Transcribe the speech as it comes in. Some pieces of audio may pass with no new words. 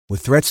With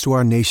threats to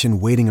our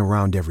nation waiting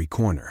around every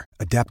corner,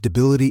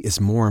 adaptability is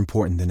more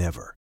important than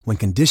ever. When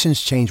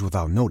conditions change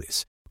without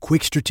notice,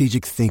 quick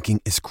strategic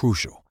thinking is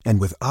crucial.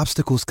 And with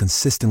obstacles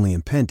consistently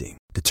impending,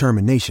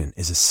 determination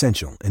is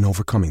essential in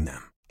overcoming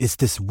them. It's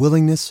this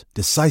willingness,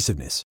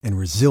 decisiveness, and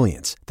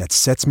resilience that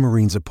sets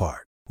Marines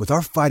apart. With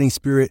our fighting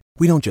spirit,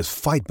 we don't just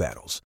fight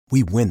battles,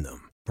 we win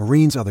them.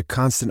 Marines are the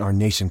constant our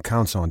nation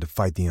counts on to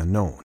fight the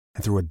unknown.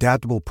 And through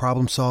adaptable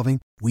problem solving,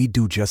 we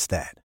do just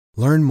that.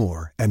 Learn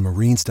more at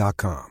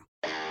marines.com.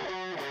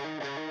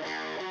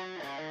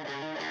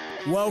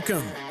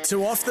 Welcome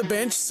to Off the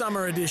Bench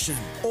Summer Edition.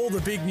 All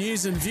the big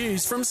news and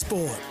views from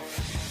sport.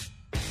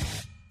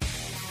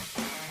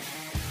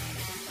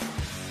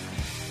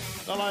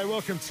 Hello,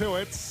 welcome to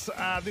it.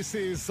 This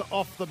is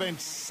Off the Bench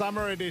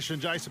Summer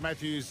Edition. Jason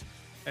Matthews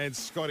and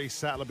Scotty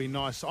Sattler. Be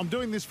nice. I'm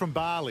doing this from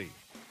Bali.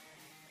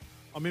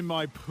 I'm in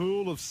my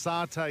pool of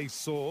satay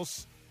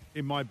sauce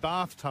in my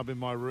bathtub in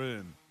my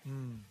room.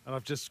 And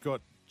I've just got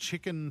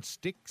chicken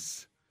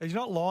sticks. He's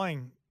not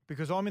lying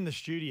because I'm in the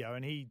studio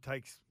and he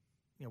takes,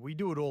 we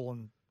do it all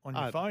on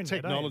your phone.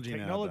 Technology now.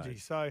 Technology.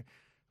 So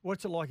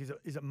what's it like?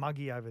 Is it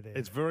muggy over there?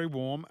 It's very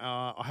warm.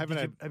 I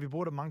haven't Have you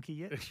bought a monkey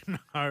yet?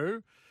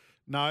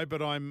 No,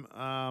 but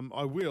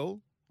I will.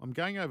 I'm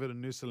going over to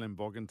Nusa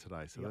Lembongan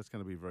today, so that's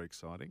going to be very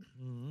exciting.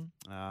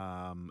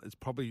 Mm-hmm. It's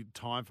probably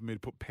time for me to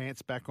put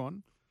pants back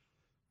on.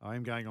 I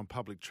am going on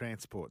public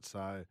transport,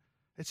 so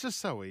it's just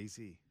so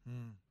easy.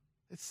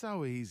 It's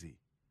so easy.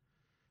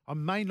 I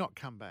may not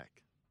come back.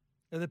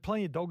 Are there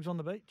plenty of dogs on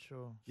the beach?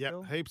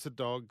 Yep, heaps of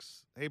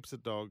dogs.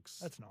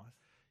 That's nice.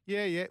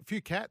 Yeah, a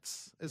few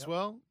cats as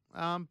well.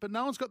 But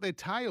no one's got their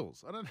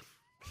tails. I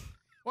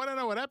don't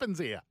know what happens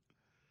here.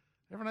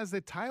 Everyone has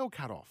their tail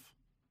cut off.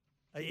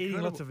 Are you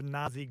eating lots of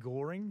nazi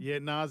goring? Yeah,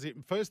 nazi.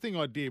 First thing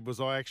I did was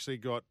I actually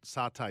got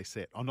satay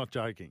set. I'm not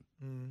joking.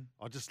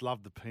 I just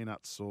love the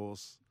peanut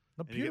sauce.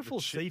 The beautiful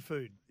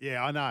seafood.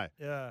 Yeah, I know.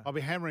 Yeah. I'll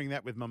be hammering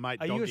that with my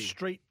mate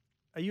Doggy.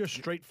 Are you a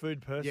street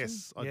food person?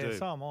 Yes, I do.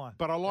 So am I.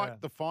 But I like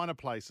the finer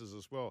places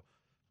as well.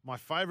 My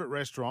favourite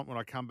restaurant when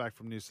I come back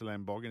from Nusa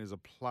Lembongan is a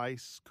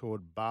place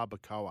called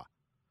Barbacoa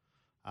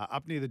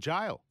up near the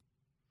jail.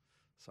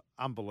 It's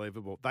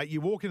unbelievable.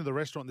 You walk into the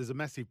restaurant, there's a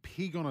massive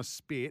pig on a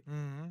spit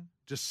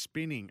just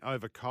spinning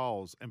over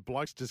coals, and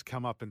blokes just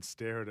come up and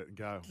stare at it and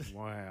go,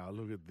 wow,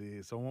 look at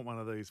this. I want one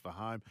of these for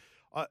home.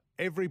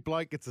 Every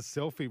bloke gets a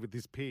selfie with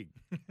this pig.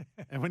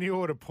 And when you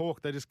order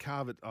pork, they just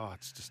carve it. Oh,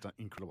 it's just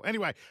incredible.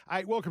 Anyway,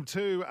 welcome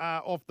to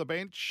Off the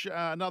Bench,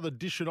 another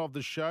edition of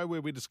the show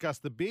where we discuss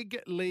the big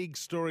league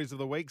stories of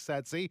the week,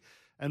 Satsy,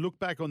 and look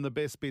back on the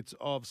best bits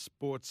of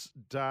Sports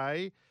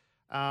Day.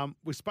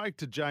 We spoke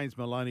to James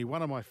Maloney,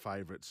 one of my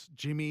favourites.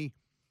 Jimmy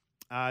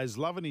is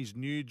loving his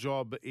new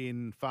job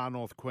in far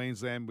north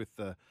Queensland with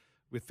the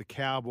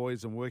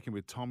Cowboys and working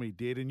with Tommy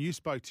Did. And you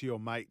spoke to your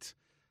mate,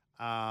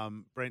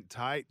 Brent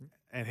Tate,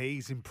 and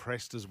he's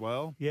impressed as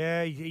well.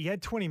 Yeah, he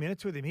had 20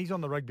 minutes with him. He's on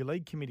the rugby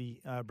league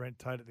committee, Brent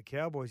Tate at the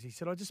Cowboys. He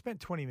said, I just spent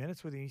 20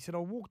 minutes with him. He said, I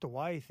walked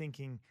away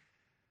thinking,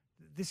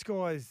 this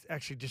guy's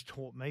actually just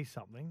taught me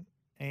something.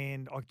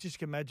 And I just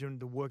can imagine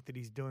the work that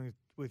he's doing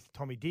with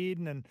Tommy Did.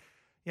 And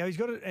he's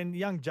got and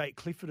young Jake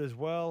Clifford as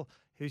well,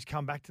 who's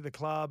come back to the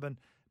club,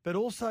 but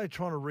also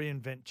trying to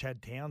reinvent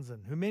Chad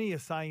Townsend, who many are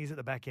saying is at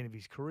the back end of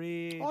his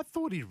career. I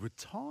thought he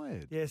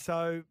retired. Yeah,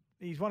 so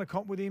he's won a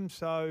comp with him,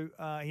 so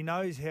he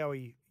knows how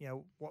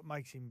what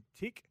makes him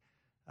tick.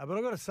 But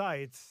I've got to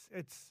say,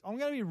 I'm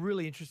going to be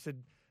really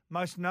interested,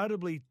 most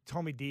notably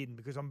Tommy Dearden,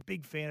 because I'm a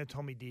big fan of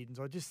Tommy Dearden.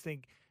 So I just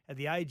think at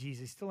the age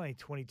he's still only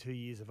 22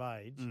 years of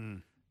age.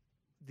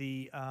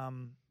 The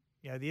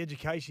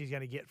education he's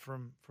going to get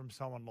from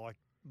someone like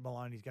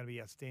Maloney is going to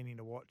be outstanding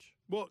to watch.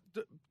 Well,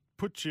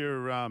 put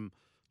your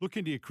look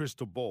into your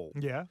crystal ball.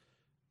 Yeah.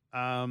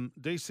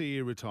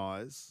 DCE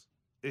retires.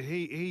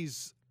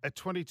 He's at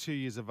 22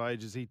 years of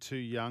age. Is he too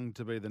young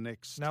to be the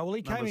next? No. Well,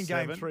 he came in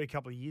 7? Game 3 a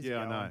couple of years ago.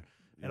 Yeah, I know.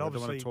 And I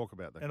obviously, don't want to talk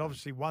about that. And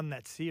obviously won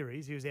that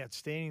series. He was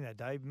outstanding that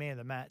day, man of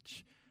the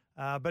match.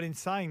 But in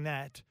saying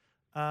that,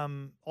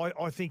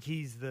 I think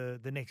he's the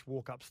next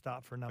walk-up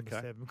start for a number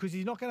 7 because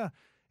he's not going to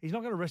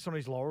rest on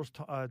his laurels,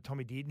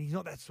 Tommy Dearden. He's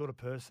not that sort of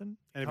person.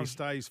 And if he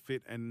stays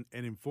fit and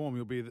in form,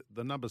 he'll be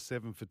the number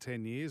 7 for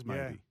 10 years,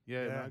 maybe.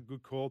 Yeah. No,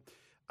 good call.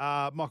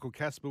 Michael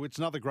Kasperwitz,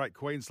 another great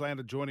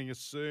Queenslander, joining us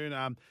soon.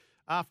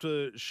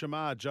 After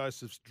Shamar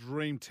Joseph's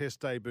dream test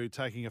debut,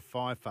 taking a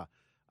fifer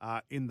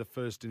in the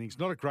first innings,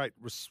 not a great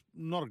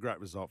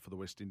result for the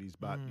West Indies,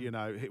 but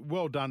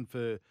well done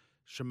for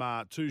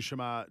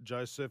Shamar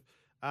Joseph.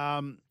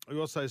 We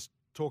also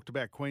talked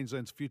about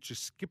Queensland's future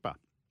skipper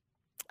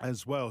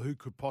as well, who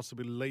could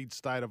possibly lead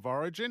State of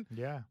Origin.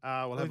 Yeah.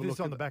 We'll have a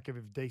look on the back of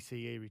if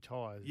DCE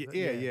retires.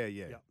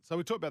 Yeah. So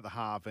we talked about the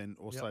half and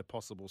also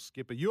possible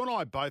skipper. You and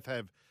I both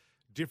have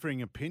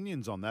differing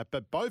opinions on that,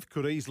 but both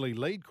could easily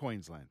lead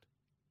Queensland.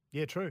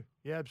 Yeah, true.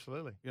 Yeah,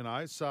 absolutely.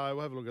 So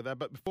we'll have a look at that.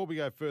 But before we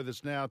go further,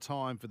 it's now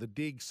time for the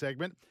dig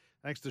segment.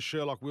 Thanks to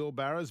Sherlock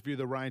Wheelbarrows. View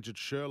the range at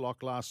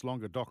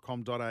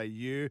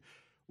sherlocklastslonger.com.au.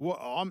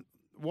 Well,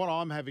 what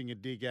I'm having a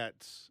dig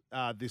at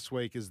this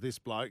week is this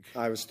bloke.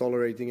 I was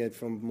tolerating it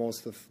from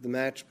most of the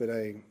match, but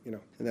and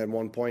at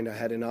one point I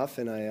had enough,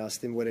 and I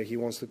asked him whether he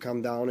wants to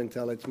come down and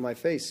tell it to my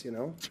face,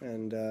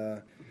 and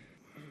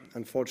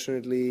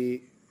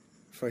unfortunately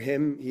for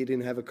him, he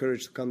didn't have the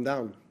courage to come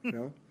down,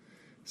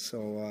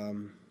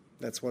 So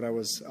that's what I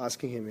was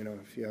asking him,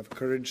 if you have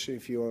courage,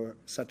 if you're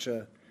such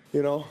a,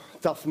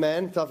 tough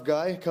man, tough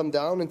guy, come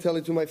down and tell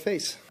it to my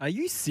face. Are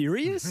you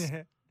serious?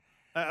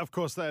 Of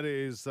course, that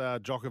is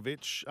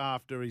Djokovic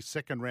after his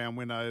second round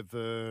win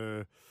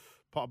over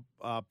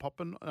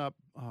Popperin.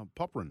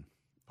 Popperin,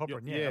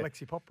 yeah,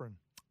 Alexei Popperin.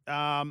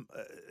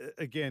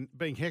 Again,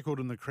 being heckled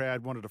in the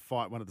crowd, wanted to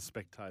fight one of the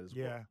spectators.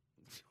 Yeah.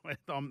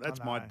 That's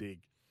my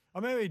dig.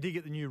 I maybe dig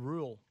at the new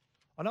rule.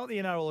 I know what the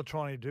NRL are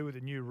trying to do with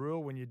the new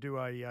rule when you do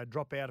a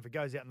drop out. If it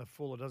goes out in the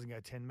full, it doesn't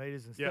go 10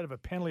 metres. Instead of a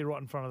penalty right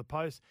in front of the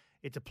post,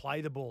 it's a play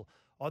the ball.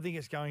 I think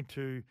it's going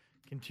to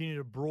continue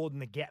to broaden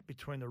the gap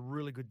between the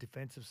really good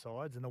defensive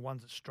sides and the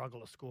ones that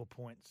struggle to score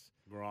points.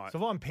 Right. So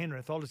if I'm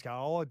Penrith, I'll just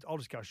go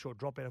a short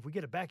drop out. If we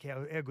get it back,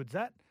 how good's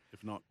that?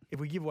 If not, if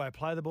we give away a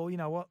play the ball, you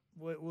know what?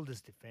 We'll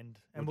just defend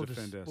and we'll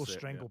set,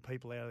 strangle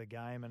people out of the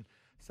game. And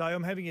so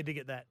I'm having a dig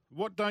at that.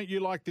 What don't you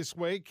like this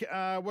week?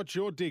 What's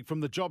your dig from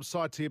the job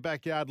site to your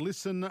backyard?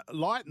 Listen,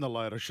 lighten the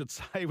load, I should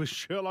say, with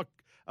Sherlock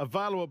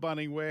available at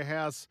Bunnings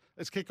Warehouse.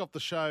 Let's kick off the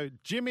show.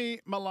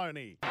 Jimmy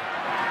Maloney.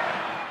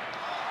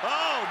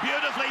 Oh,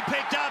 beautifully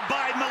picked up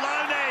by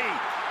Maloney.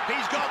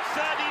 He's got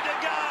 30 to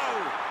go.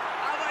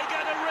 Are they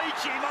going to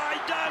reach him? I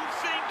don't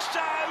think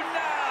so,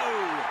 no.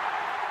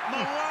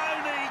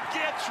 Maloney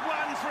gets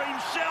one for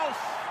himself.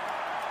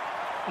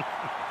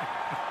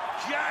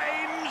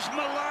 James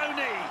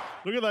Maloney.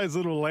 Look at those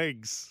little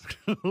legs.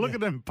 Look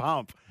at them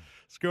pump.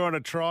 Scoring a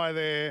try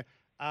there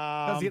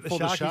Does get the for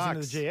the Sharkies Sharks.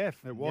 into the GF.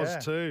 It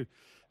was too.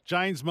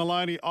 James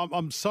Maloney.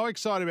 I'm so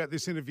excited about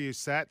this interview,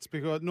 Sats,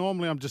 because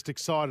normally I'm just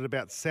excited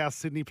about South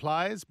Sydney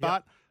players,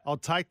 but I'll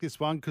take this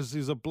one because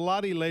he's a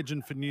bloody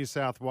legend for New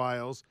South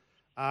Wales.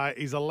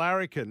 He's a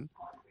larrikin.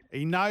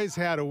 He knows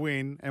how to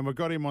win, and we've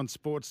got him on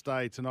Sports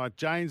Day tonight.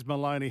 James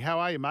Maloney, how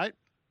are you, mate?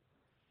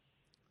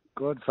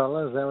 Good,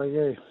 fellas. How are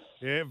you?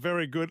 Yeah,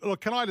 very good.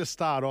 Look, can I just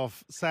start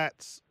off,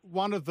 Sats,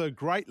 one of the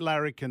great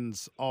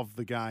larrikins of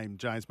the game,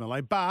 James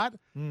Maloney, but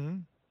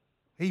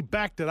he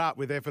backed it up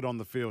with effort on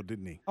the field,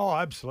 didn't he? Oh,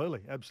 absolutely.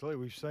 Absolutely.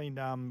 We've seen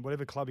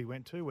whatever club he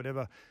went to,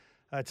 whatever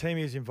team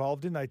he was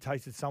involved in, they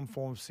tasted some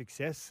form of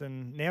success,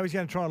 and now he's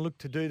going to try and look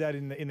to do that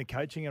in the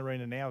coaching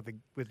arena now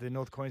with the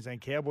North Queensland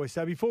Cowboys.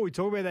 So before we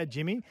talk about that,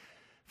 Jimmy,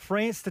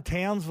 France to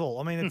Townsville.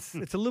 I mean, it's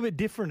a little bit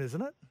different,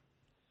 isn't it?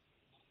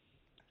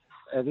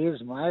 It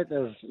is, mate.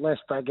 There's less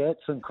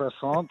baguettes and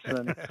croissants,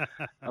 and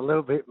a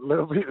little bit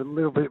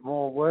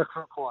more work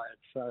required.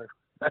 So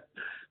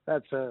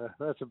that's a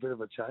bit of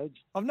a change.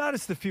 I've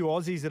noticed a few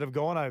Aussies that have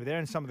gone over there,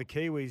 and some of the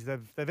Kiwis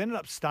they've ended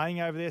up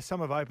staying over there.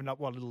 Some have opened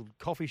up little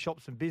coffee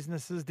shops and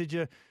businesses. Did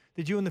you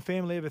and the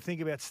family ever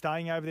think about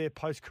staying over there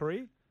post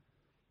career?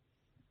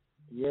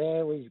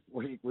 Yeah, we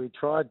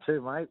tried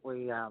to, mate.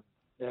 We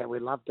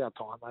loved our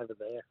time over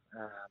there.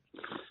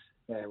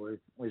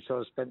 We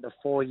sort of spent the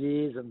 4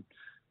 years, and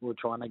we were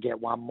trying to get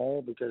one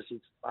more because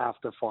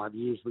after 5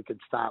 years we could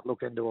start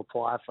looking to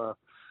apply for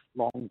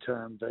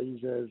long-term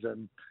visas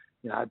and,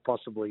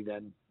 possibly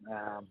then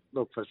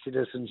look for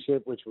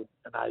citizenship, which would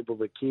enable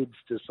the kids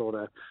to sort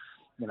of,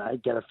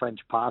 get a French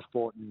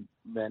passport, and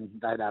then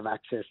they'd have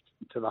access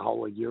to the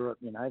whole of Europe,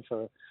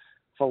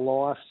 for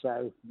life.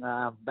 So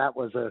that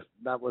was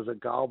a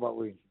goal, but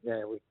we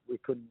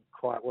couldn't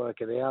quite work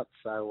it out.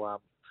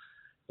 So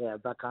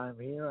back home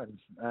here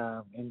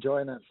and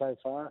enjoying it so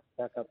far.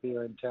 Back up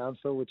here in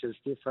Townsville, which is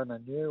different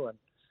and new and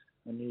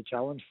a new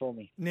challenge for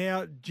me.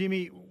 Now,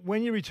 Jimmy,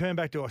 when you return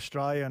back to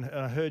Australia, and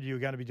I heard you were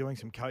going to be doing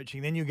some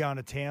coaching, then you're going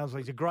to Townsville.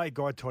 He's a great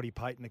guy, Toddy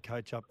Payton, the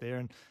coach up there,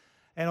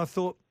 and I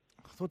thought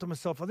to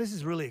myself, this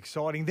is really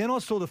exciting. Then I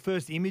saw the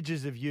first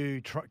images of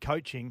you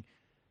coaching,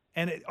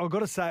 and I've got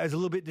to say it was a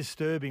little bit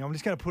disturbing. I'm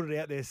just going to put it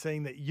out there,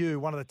 seeing that you,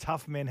 one of the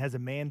tough men, has a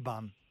man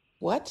bun.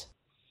 What?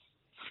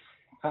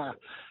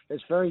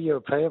 It's very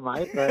European,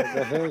 mate.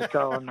 The hair's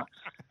going.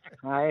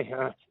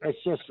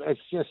 It's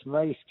just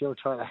me still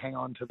trying to hang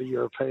on to the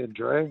European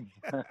dream.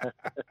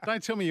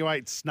 Don't tell me you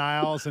ate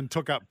snails and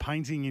took up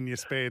painting in your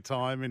spare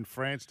time in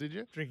France, did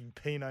you? Drinking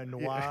Pinot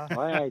Noir.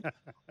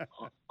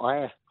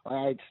 I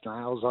ate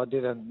snails. I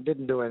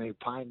didn't do any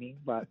painting,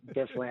 but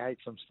definitely ate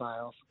some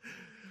snails.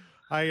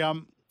 Hey,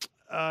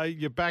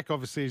 you're back,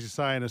 obviously, as you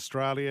say, in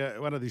Australia.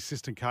 One of the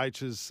assistant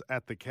coaches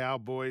at the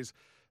Cowboys.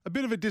 A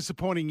bit of a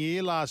disappointing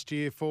year last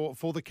year for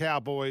the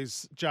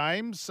Cowboys,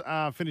 James,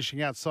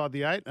 finishing outside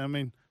the 8. I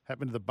mean,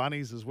 happened to the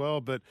Bunnies as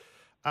well. But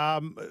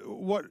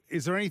what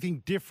is there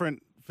anything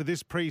different for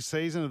this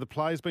pre-season? Have the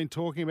players been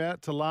talking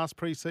about to last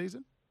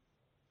pre-season?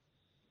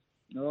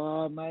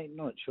 Oh, mate,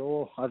 not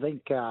sure. I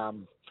think a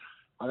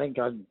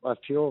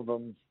few of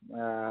them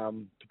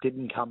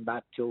didn't come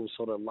back till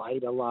sort of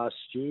later last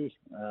year.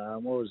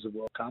 What was the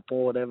World Cup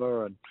or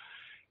whatever,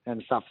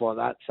 and stuff like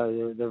that.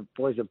 So the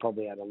boys have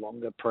probably had a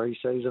longer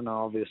pre-season.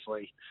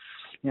 Obviously,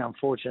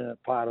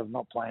 unfortunate part of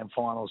not playing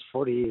finals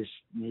footy is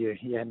you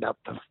end up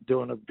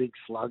doing a big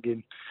slug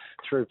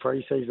through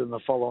pre-season the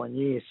following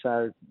year.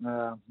 So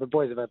the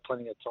boys have had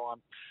plenty of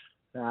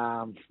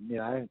time,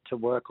 to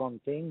work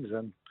on things,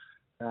 and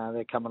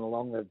they're coming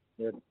along.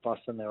 They're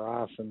busting their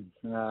ass and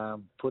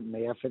putting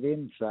the effort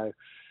in. So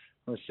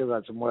we've still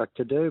got some work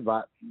to do,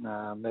 but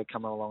they're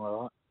coming along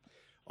all right.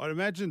 I'd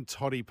imagine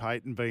Toddy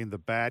Payton being the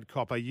bad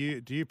cop. Do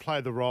you play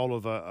the role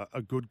of a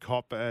good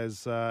cop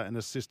as an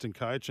assistant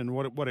coach, and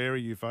what area are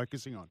you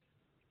focusing on?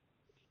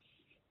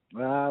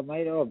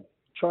 Mate, I'll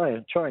try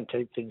and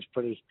keep things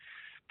pretty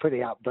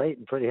upbeat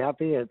and pretty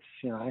happy. It's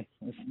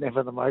it's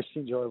never the most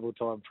enjoyable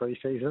time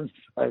pre-season,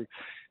 so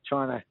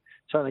trying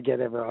to get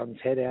everyone's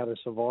head out of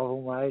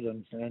survival mode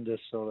and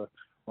just sort of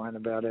worrying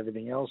about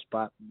everything else.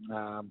 But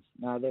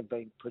no, they've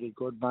been pretty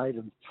good, mate,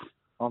 and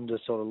I'm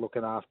just sort of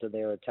looking after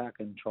their attack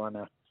and trying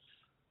to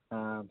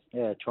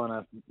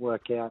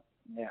work out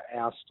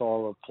our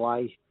style of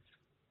play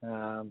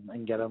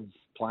and get them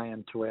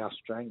playing to our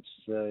strengths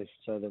so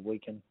that we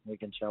can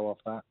show off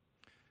that.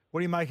 What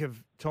do you make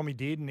of Tommy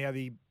Dearden and now that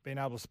you've been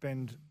able to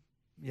spend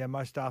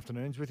most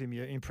afternoons with him?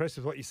 You're impressed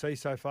with what you see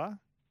so far?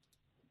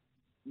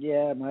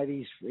 Yeah,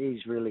 mate,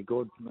 he's really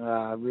good.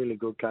 Really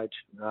good coach,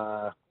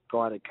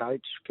 guy to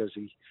coach, because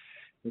he's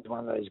one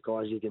of those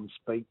guys you can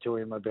speak to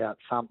him about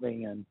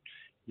something and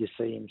you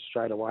see him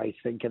straight away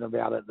thinking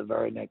about it the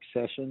very next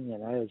session.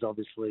 There's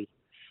obviously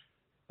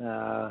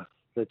the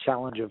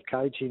challenge of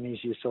coaching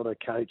is you sort of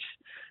coach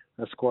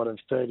a squad of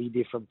 30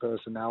 different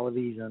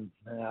personalities, and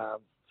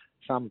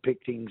some pick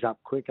things up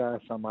quicker,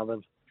 some other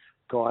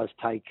guys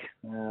take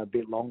a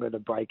bit longer to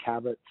break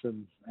habits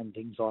and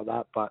things like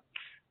that. But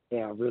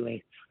yeah, I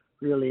really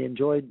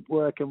enjoyed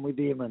working with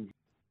him. And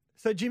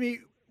so, Jimmy,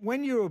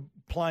 when you were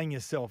playing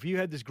yourself, you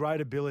had this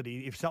great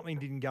ability. If something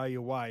didn't go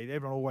your way,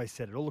 everyone always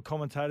said it. All the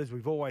commentators,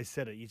 we've always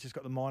said it. You just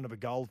got the mind of a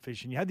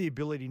goldfish, and you had the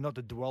ability not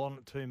to dwell on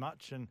it too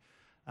much and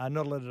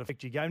not let it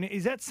affect your game. Now,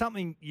 is that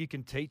something you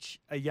can teach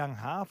a young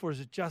half, or does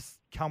it just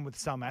come with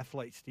some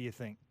athletes, do you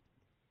think?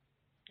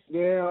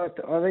 Yeah,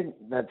 I think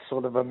that's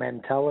sort of a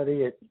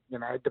mentality.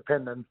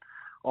 Depending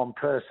on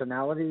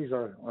personalities,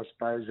 I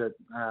suppose they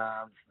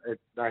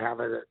have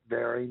it at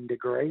varying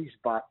degrees,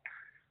 but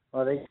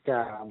I think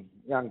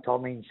young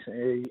Tommy's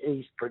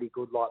he's pretty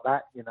good like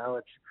that.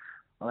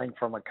 I think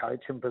from a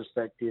coaching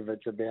perspective,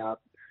 it's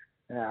about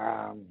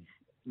not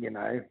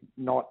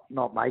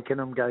making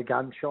them go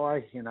gun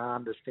shy.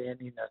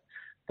 Understanding that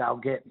they'll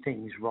get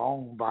things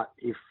wrong, but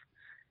if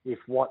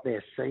what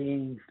they're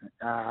seeing,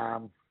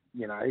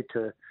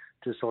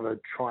 to sort of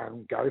try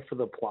and go for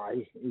the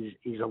play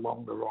is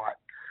along the right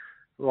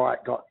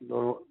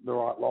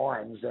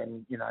lines,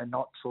 and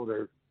not sort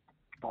of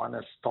trying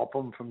to stop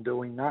them from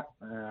doing that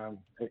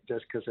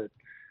just because it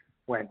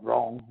went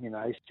wrong.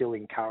 Still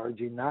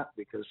encouraging that,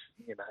 because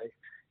you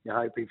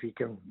hope if you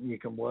can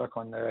work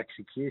on their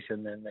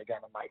execution, then they're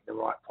going to make the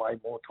right play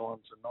more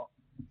times than not.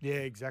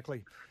 Yeah,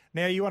 exactly.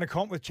 Now you want to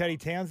comp with Chatty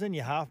Townsend,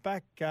 your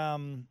halfback.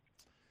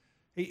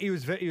 He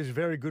was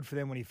very good for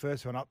them when he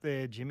first went up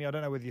there, Jimmy. I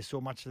don't know whether you saw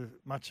much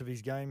of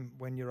his game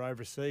when you're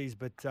overseas,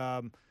 but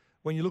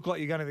when you look like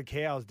you're going to the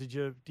Cows,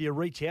 do you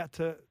reach out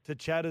to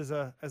Chad as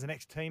an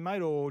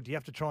ex-teammate, or do you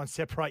have to try and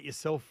separate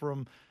yourself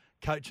from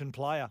coach and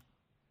player?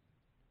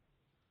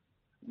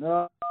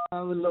 No,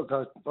 look,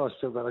 I've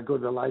still got a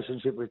good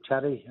relationship with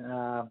Chatty.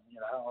 I'm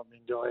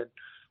enjoying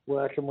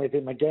working with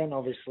him again.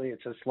 Obviously,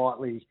 it's a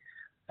slightly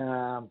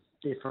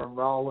different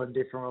role and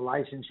different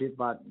relationship,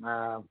 but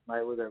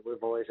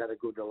we've always had a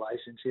good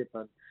relationship,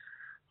 and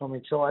I'm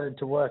excited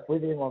to work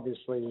with him.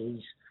 Obviously,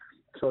 he's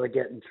sort of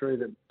getting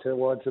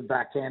towards the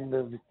back end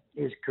of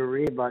his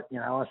career, but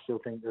I still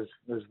think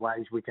there's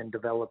ways we can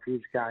develop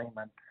his game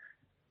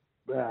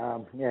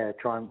and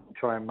try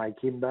and make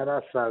him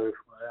better. So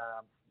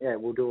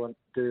we'll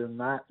doing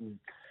that, and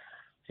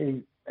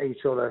he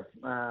sort of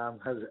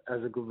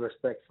has a good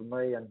respect for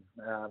me, and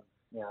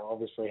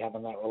obviously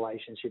having that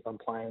relationship and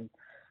playing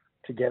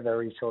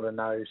together, he sort of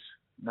knows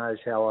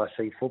how I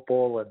see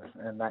football,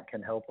 and that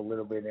can help a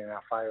little bit in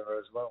our favour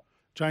as well.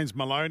 James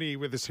Maloney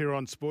with us here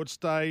on Sports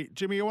Day.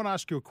 Jimmy, I want to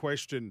ask you a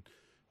question.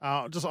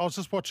 I was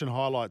just watching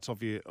highlights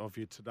of you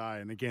today,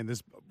 and again,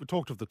 we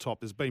talked off the top.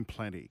 There's been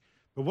plenty,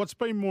 but what's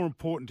been more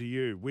important to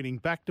you, winning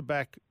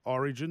back-to-back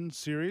Origin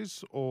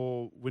series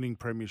or winning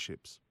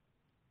premierships?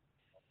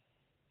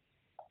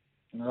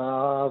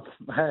 That's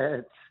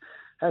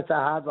a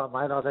hard one,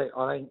 mate. I think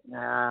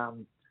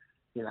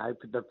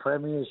the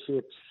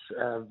premierships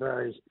are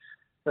very,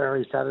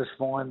 very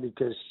satisfying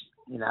because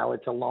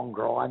it's a long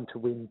grind to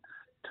win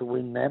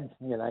them.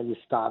 You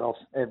start off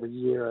every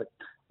year at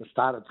the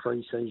start of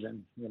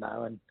pre-season,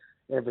 and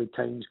every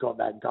team's got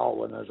that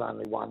goal, and there's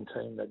only one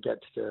team that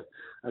gets to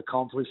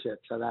accomplish it.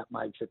 So that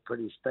makes it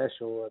pretty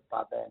special.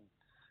 But then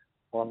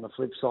on the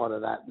flip side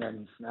of that,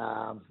 then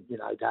to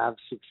have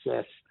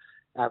success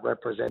at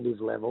representative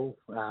level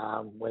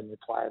when you're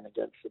playing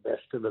against the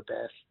best of the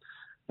best,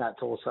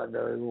 that's also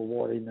very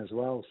rewarding as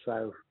well.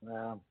 So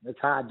it's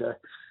hard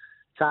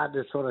hard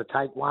to sort of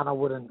take one. I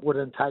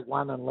wouldn't take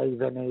one and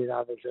leave any of the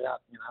others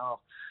out.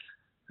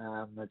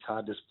 It's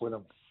hard to split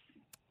them.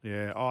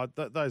 Yeah,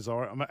 those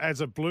are.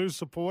 As a Blues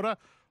supporter,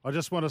 I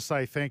just want to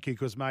say thank you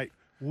because, mate,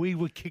 we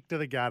were kicked to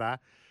the gutter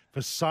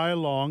for so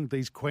long.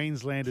 These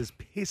Queenslanders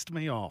pissed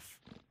me off.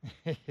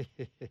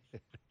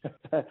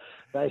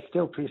 They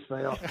still piss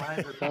me off,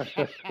 mate.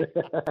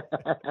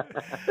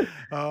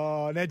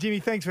 Oh, now, Jimmy,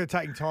 thanks for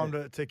taking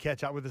time to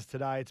catch up with us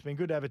today. It's been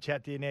good to have a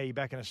chat to you. Now you're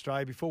back in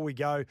Australia. Before we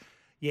go,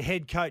 your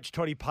head coach,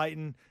 Toddy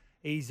Payton,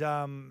 he's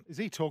Is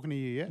he talking to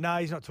you yet? No,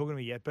 he's not talking to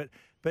me yet, but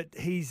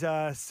he's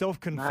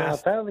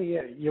self-confessed. Apparently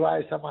you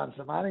owe someone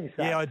some money.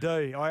 So. Yeah, I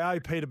do. I owe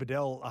Peter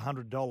Bedell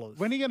 $100.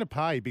 When are you going to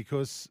pay?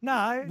 Because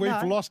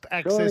we've lost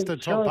access to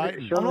Tom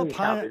Payton. I'm not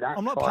paying it back.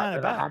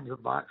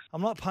 $100.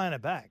 I'm not paying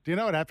it back. Do you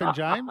know what happened,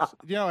 James?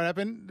 Do you know what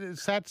happened?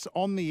 Sats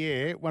on the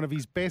air, one of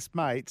his best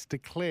mates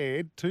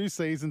declared 2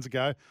 seasons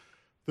ago,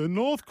 the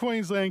North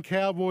Queensland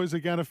Cowboys are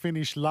going to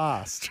finish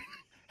last.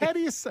 How do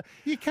you say?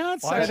 You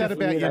can't say that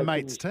about your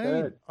mate's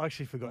team. I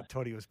actually forgot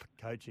Toddy was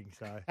coaching.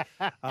 So,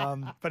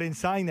 but in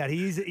saying that,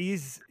 he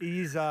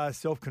is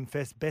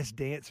self-confessed best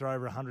dancer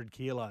over 100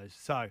 kilos.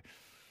 So,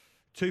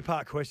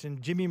 2-part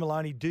question: Jimmy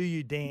Maloney, do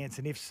you dance?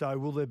 And if so,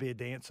 will there be a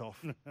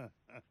dance-off?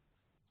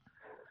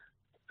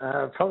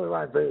 Probably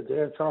won't be a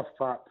dance-off,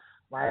 but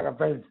mate, I've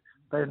been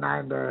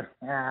known to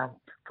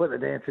put the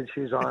dancing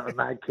shoes on at the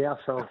maid cow,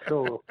 so I'm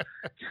sure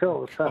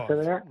we'll suss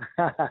it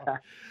out.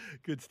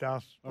 Good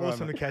stuff. All right,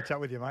 awesome to catch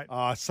up with you, mate.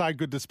 So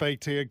good to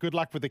speak to you. Good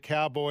luck with the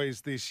Cowboys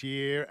this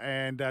year.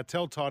 And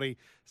tell Toddy,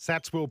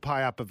 Sats will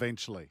pay up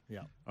eventually.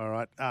 Yeah. All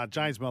right.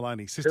 James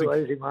Maloney, Too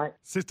easy, mate.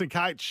 assistant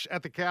coach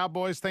at the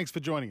Cowboys. Thanks for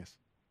joining us.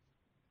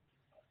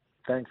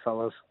 Thanks,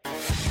 fellas.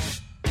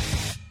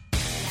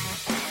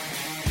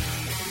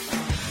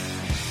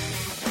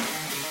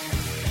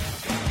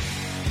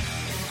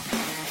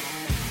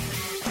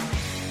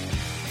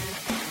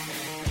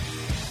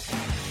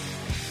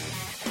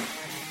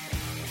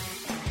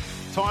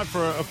 Time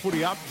for a footy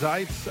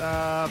update.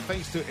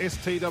 Thanks to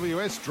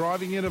STWS,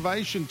 driving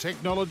innovation,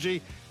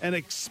 technology and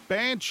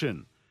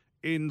expansion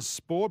in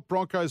sport.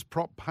 Broncos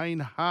prop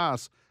Payne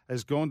Haas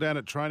has gone down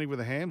at training with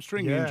a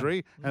hamstring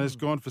injury and has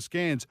gone for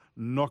scans.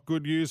 Not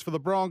good news for the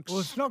Bronx.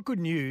 Well, it's not good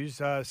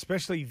news,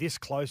 especially this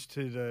close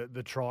to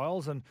the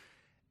trials, and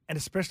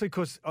especially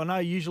because I know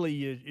usually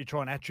you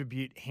try and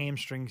attribute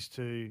hamstrings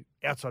to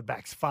outside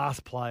backs,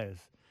 fast players,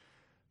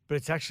 but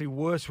it's actually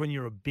worse when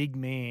you're a big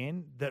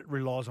man that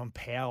relies on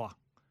power.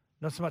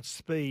 Not so much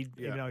speed,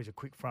 even though he's a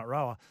quick front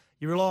rower.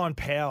 You rely on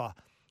power,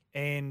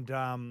 and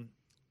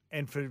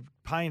for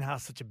Payne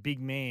Haas, such a big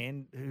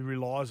man who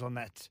relies on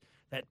that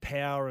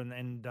power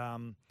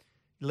and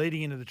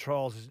leading into the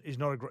trials is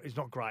not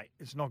great.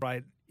 It's not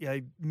great.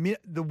 You know,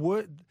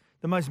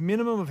 the most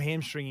minimum of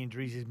hamstring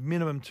injuries is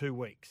minimum 2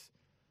 weeks.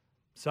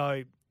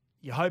 So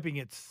you're hoping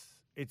it's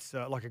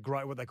like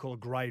what they call a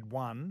grade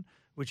 1,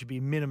 which would be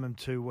minimum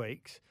 2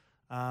 weeks.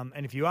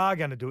 And if you are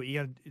going to do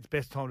it, it's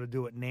best time to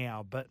do it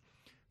now. But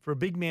for a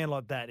big man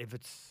like that, if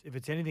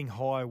it's anything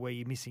high where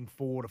you're missing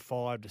 4 to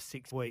 5 to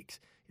 6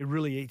 weeks, it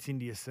really eats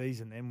into your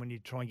season. Then when you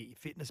try and get your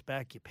fitness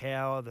back, your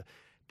power,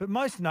 but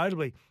most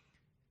notably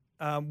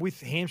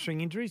with hamstring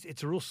injuries,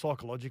 it's a real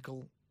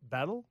psychological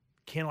battle.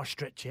 Can I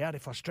stretch out?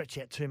 If I stretch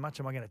out too much,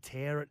 am I going to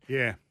tear it?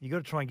 Yeah, you got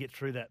to try and get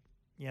through that.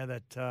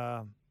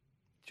 Try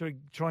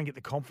and get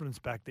the confidence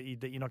back that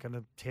you're not going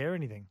to tear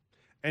anything.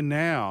 And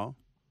now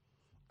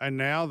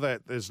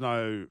that there's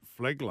no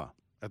Flegler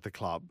at the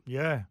club,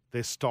 their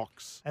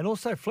stocks. And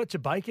also Fletcher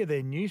Baker,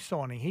 their new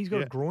signing, he's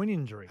got a groin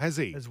injury. Has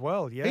he? As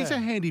well, yeah. He's a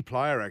handy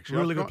player, actually.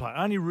 Really good player.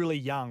 Only really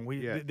young.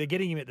 They're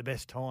getting him at the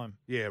best time.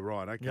 Yeah,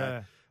 right, okay.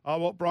 Yeah. Oh,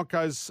 well,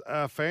 Broncos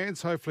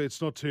fans, hopefully it's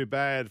not too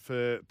bad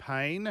for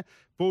Payne.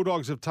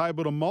 Bulldogs have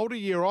tabled a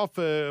multi-year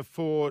offer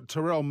for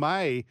Terrell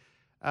May.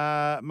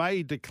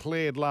 May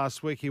declared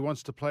last week he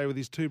wants to play with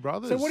his 2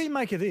 brothers. So what do you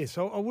make of this?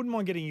 I wouldn't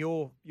mind getting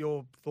your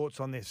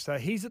thoughts on this. So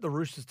he's at the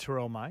Roosters,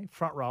 Terrell May,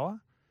 front rower.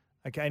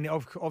 Okay, and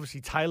obviously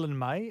Taylor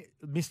May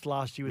missed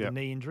last year with a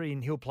knee injury,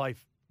 and he'll play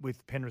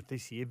with Penrith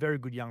this year. Very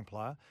good young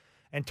player.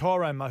 And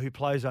Tyrone May, who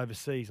plays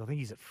overseas, I think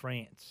he's at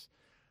France.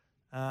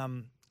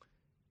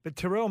 But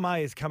Terrell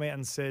May has come out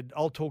and said,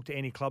 I'll talk to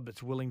any club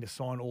that's willing to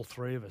sign all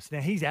 3 of us.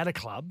 Now, he's at a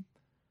club,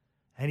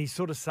 and he's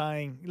sort of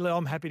saying,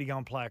 I'm happy to go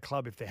and play a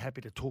club if they're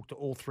happy to talk to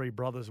all 3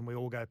 brothers and we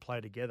all go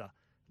play together.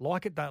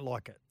 Like it, don't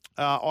like it?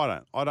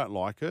 I don't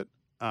like it.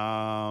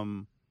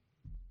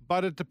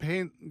 But it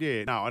depends.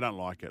 Yeah, no, I don't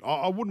like it.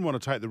 I wouldn't want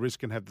to take the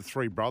risk and have the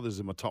 3 brothers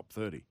in my top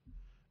 30.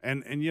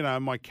 And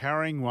am I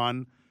carrying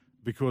one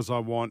because I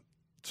want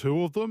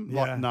 2 of them?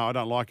 Yeah. No, I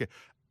don't like it.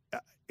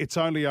 It's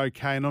only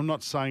okay, and I'm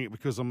not saying it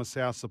because I'm a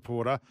South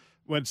supporter.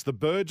 When it's the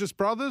Burgess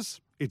brothers,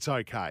 it's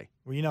okay.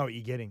 Well, you know what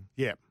you're getting.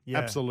 Yeah,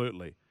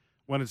 absolutely.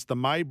 When it's the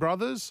May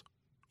brothers,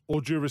 all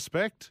due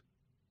respect,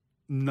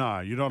 no,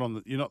 you're not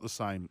in the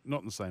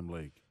same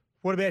league.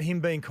 What about him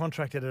being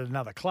contracted at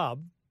another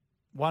club?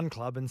 One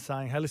club and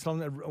saying, hey,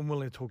 listen, I'm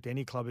willing to talk to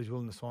any club who's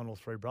willing to sign all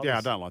 3 brothers. Yeah,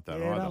 I don't like that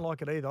either. I don't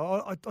like it either.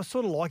 I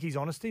sort of like his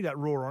honesty, that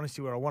raw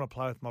honesty where I want to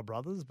play with my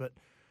brothers, but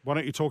Why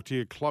don't you talk to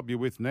your club you're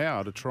with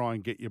now to try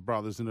and get your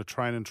brothers in a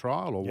train and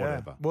trial or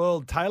whatever?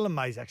 Well, Taylor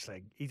May's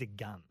he's a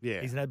gun.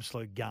 Yeah. He's an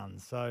absolute gun.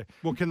 So,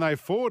 Well, can they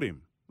afford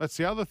him? That's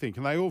the other thing.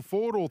 Can they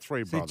afford all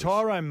three brothers?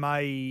 Tyrone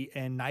May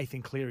and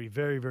Nathan Cleary,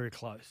 very, very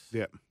close.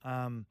 Yeah.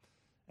 And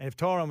if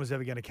Tyrone was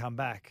ever going to come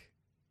back,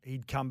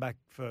 he'd come back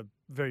for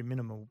very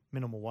minimal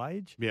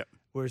wage. Yeah.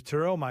 Whereas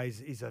Terrell May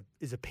is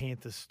a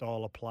Panthers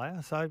style of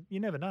player, so you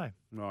never know.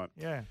 Right.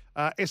 Yeah.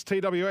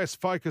 STWS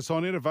focus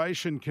on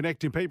innovation,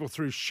 connecting people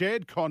through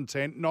shared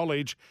content,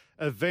 knowledge,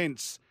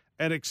 events,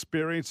 and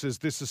experiences.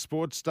 This is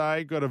Sports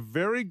Day. Got a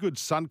very good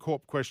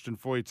Suncorp question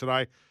for you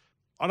today.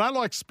 I don't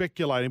like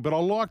speculating, but I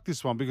like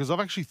this one because I've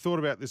actually thought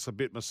about this a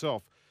bit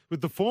myself. With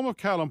the form of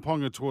Kalen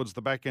Ponga towards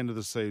the back end of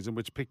the season,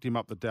 which picked him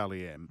up the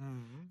Dally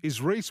M, is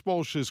Reece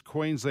Walsh's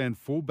Queensland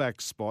fullback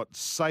spot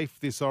safe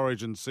this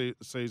Origin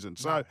season?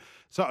 So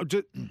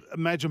just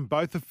imagine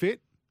both are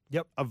fit.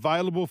 Yep.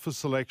 Available for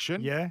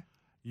selection. Yeah.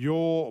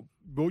 You're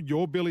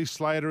Billy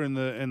Slater in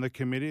the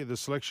committee, the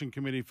selection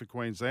committee for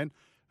Queensland.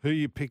 Who are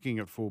you picking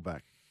at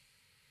fullback?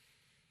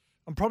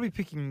 I'm probably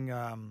picking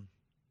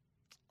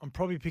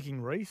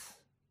Reece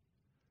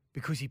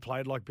because he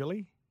plays like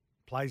Billy.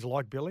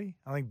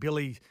 I think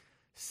Billy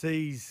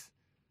sees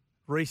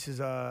Reece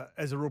as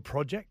a real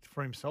project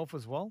for himself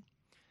as well.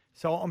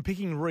 So I'm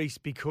picking Reece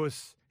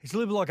because he's a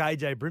little bit like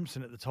AJ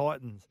Brimson at the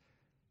Titans.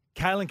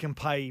 Kalen can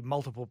play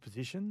multiple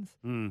positions.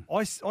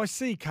 I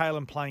see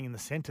Kalen playing in the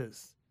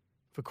centres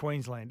for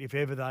Queensland if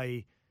ever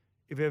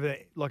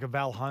like a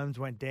Val Holmes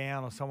went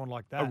down or someone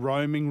like that. A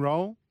roaming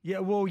role? Yeah,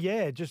 well,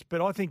 yeah.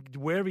 But I think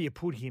wherever you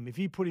put him, if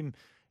you put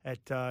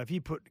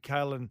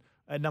Kalen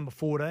at number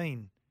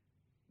 14,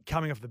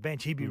 coming off the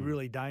bench, he'd be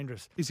really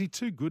dangerous. Is he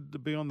too good to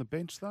be on the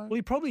bench, though? Well,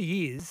 he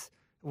probably is.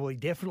 Well, he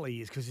definitely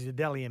is because he's a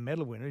Dally M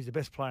medal winner. He's the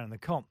best player in the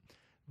comp.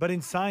 But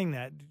in saying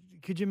that,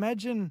 could you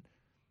imagine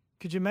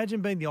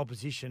being the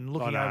opposition,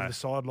 looking over the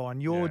sideline?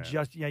 You're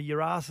just,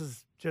 your ass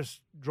is just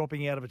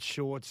dropping out of its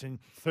shorts and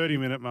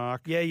 30-minute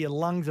mark. Yeah, your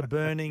lungs are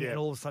burning, and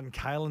all of a sudden,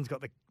 Kalen's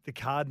got the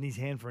card in his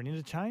hand for an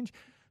interchange.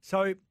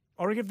 So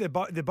I reckon if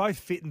they're both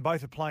fit and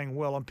both are playing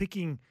well, I'm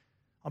picking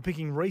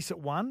Reece at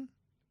 1.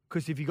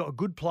 Because if you've got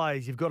good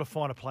players, you've got to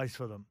find a place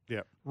for them.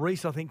 Yeah.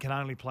 Reece, I think, can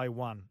only play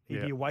 1.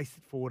 He'd be a waste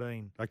at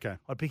 14. Okay.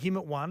 I'd pick him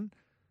at 1,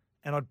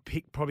 and I'd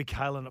pick probably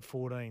Kalen at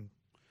 14.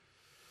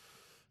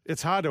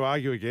 It's hard to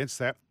argue against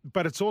that,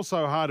 but it's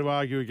also hard to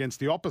argue against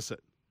the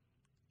opposite.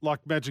 Like,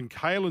 imagine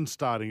Kalen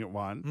starting at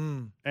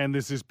 1, and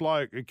there's this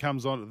bloke who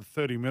comes on at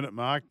the 30-minute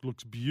mark,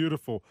 looks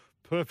beautiful,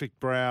 perfect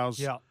brows,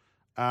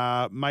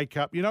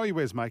 makeup. You know he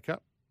wears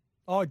makeup?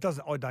 Oh, it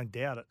doesn't. I don't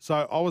doubt it. So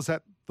I was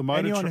at the motor.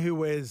 Anyone who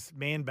wears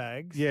man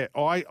bags. Yeah,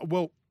 I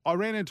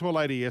ran into a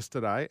lady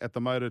yesterday at the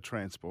motor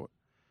transport,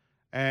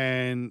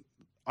 and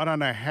I don't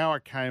know how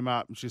it came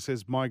up. And she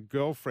says my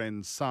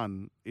girlfriend's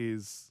son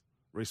is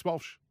Reece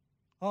Walsh.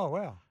 Oh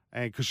wow!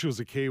 And because she was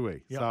a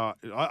Kiwi, Yep. so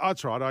I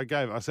tried.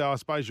 I said, I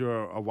suppose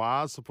you're a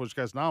Wars supporter. She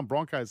goes, no, I'm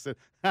Broncos. I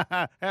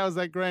said, how was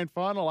that grand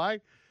final, eh?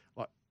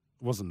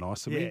 It wasn't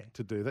nice of me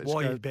to do that. Well,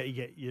 She you goes, bet you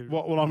get your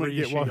I'm going to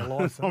get one. your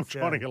license. I'm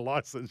trying to get a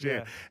license,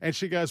 yeah. And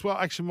she goes, well,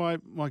 actually,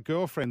 my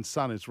girlfriend's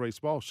son is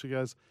Reece Walsh. She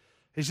goes,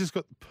 he's just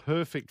got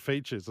perfect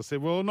features. I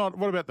said, well,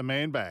 what about the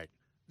man bag?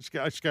 She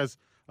goes,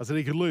 I said,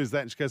 he could lose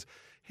that. And she goes,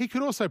 he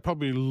could also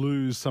probably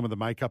lose some of the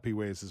makeup he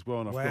wears as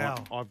well. And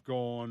I've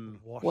gone,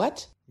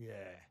 what? Yeah.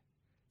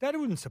 That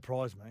wouldn't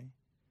surprise me.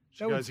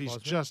 She goes, he's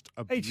just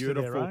a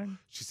beautiful,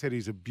 she said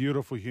he's a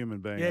beautiful human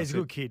being. Yeah, he's a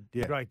good kid.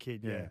 Yeah. Great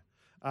kid, yeah.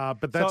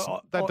 But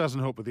that doesn't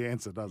help with the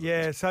answer, does it?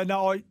 Yeah, so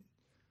no,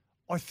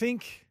 I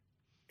think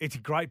it's a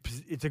great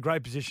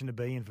position to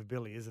be in for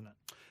Billy, isn't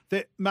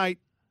it? Mate,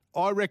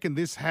 I reckon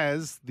this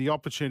has the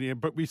opportunity,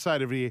 but we say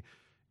it every year,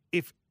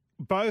 if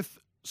both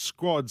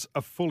squads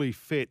are fully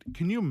fit,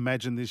 can you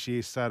imagine this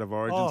year's State of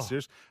Origin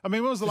series? I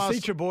mean, when was the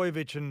last...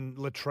 Trebojevic and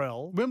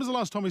Latrell. When was the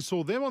last time we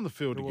saw them on the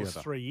field together? It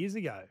was 3 years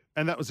ago.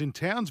 And that was in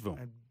Townsville.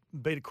 And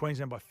beat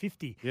Queensland by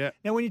 50. Yeah.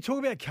 Now, when you talk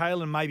about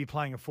Kalen maybe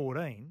playing a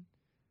 14...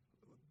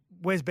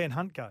 where's Ben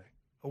Hunt go?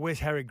 Or where's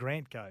Harry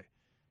Grant go?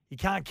 You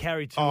can't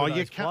carry two of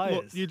those players.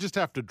 Look, you just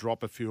have to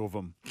drop a few of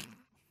them.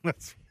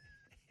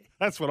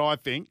 That's what I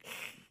think.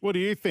 What do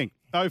you think?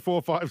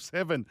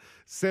 0457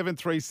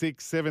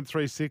 736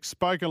 736.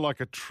 Spoken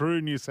like a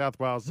true New South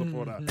Wales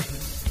supporter.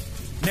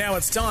 Now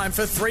it's time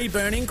for 3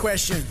 burning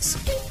questions.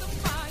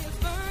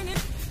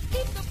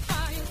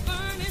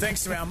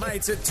 Thanks to our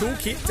mates at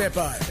Toolkit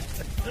Depot.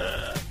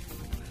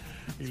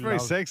 It's very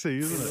sexy,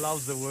 isn't it? He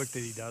loves the work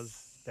that he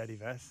does, Daddy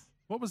Vass.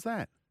 What was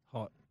that?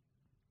 Hot.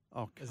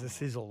 Oh, as a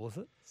sizzle, was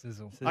it?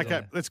 Sizzle.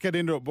 Okay, let's get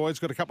into it, boys.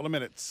 Got a couple of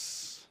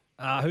minutes.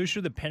 Who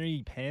should the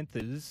Penny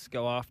Panthers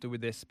go after with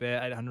their spare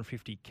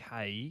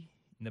 $850K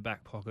in the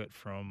back pocket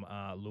from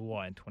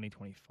Luai in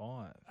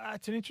 2025?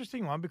 It's an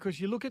interesting one because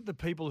you look at the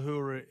people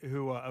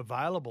who are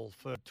available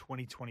for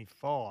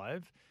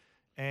 2025,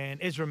 and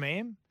Ezra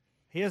Mam,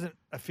 he hasn't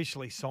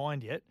officially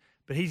signed yet,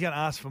 but he's going to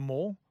ask for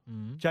more.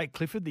 Jake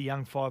Clifford, the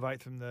young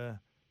 5'8" from the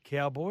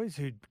Cowboys,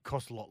 who'd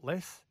cost a lot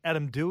less.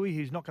 Adam Dewey,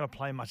 who's not going to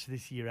play much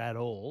this year at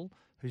all,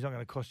 who's not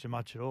going to cost you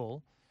much at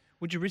all.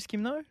 Would you risk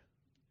him though?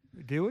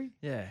 Do we?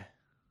 Yeah.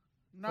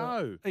 No.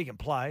 Well, he can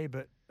play,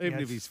 but Even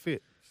if he's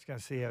fit. Just going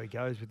to see how he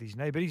goes with his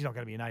knee. But he's not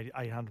going to be an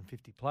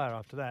 850 player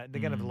after that.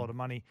 They're going to have a lot of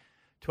money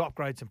to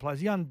upgrade some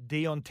players. Young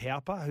Dion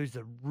Tauper, who's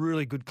a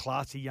really good,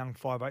 classy young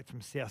 5'8"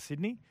 from South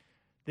Sydney.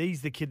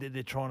 He's the kid that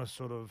they're trying to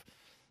sort of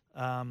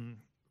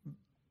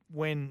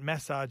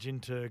massage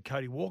into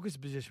Cody Walker's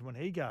position when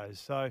he goes.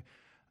 So,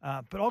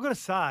 but I've got to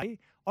say,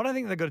 I don't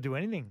think they've got to do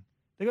anything.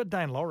 They've got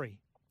Dane Laurie.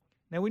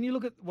 Now, when you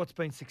look at what's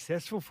been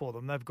successful for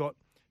them, they've got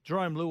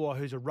Jerome Luai,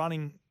 who's a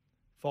running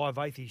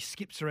 5'8". He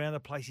skips around the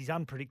place. He's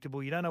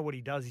unpredictable. You don't know what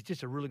he does. He's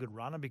just a really good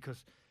runner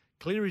because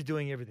Cleary's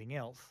doing everything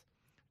else.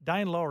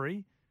 Dane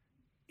Laurie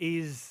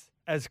is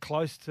as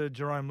close to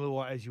Jerome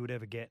Luai as you would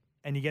ever get,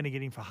 and you're going to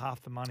get him for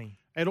half the money.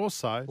 And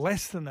also,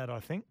 less than that, I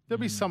think.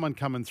 There'll be someone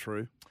coming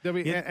through.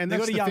 There'll be, and they've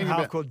that's got a young the thing half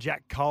about, called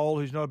Jack Cole,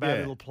 who's not a bad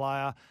little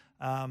player.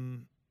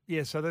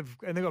 So they've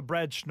got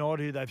Brad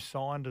Schneider, who they've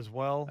signed as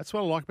well. That's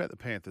what I like about the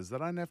Panthers. They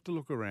don't have to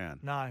look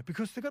around. No,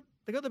 because they got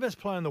the best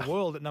player in the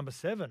world at number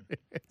 7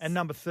 and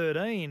number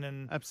 13,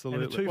 and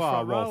Absolutely. And the two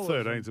well, front rowers.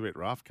 13's a bit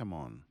rough. Come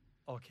on.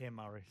 Oh, Cam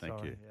Murray. Thank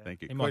sorry, you. yeah.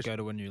 Thank you. He might go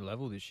to a new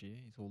level this year.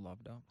 He's all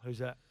loved up. Who's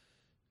that?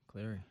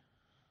 Cleary.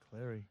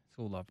 He's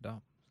all loved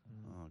up.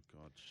 Oh,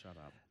 God, shut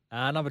up.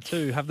 Number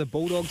 2, have the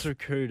Bulldogs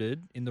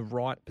recruited in the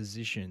right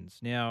positions?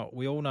 Now,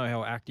 we all know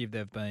how active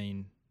they've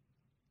been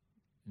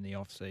in the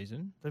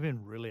off-season. They've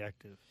been really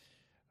active.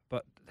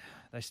 But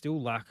they still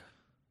lack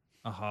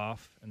a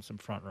half and some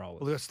front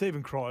rollers. Well, they've got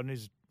Stephen Crichton,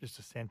 who's just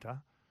a centre.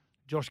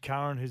 Josh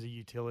Curran, who's a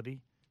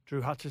utility.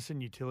 Drew Hutchison,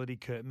 utility.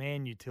 Kurt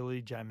Mann,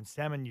 utility. Jamin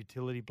Salmon,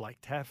 utility. Blake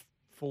Taff,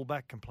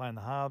 fullback, can play in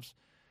the halves.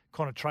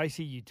 Connor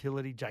Tracy,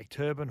 utility. Jake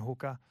Turbin,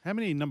 hooker. How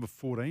many number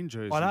 14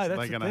 jerseys I know, are that's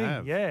they the going to thing,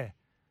 have? yeah.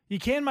 You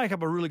can make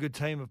up a really good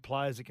team of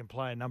players that can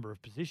play a number of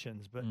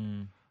positions, but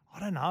I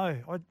don't know.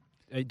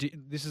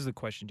 This is the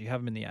question. Do you have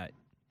them in the 8?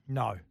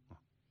 No,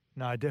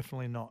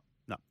 definitely not.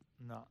 No.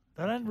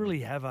 They don't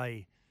really have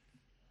a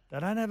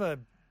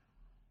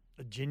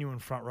genuine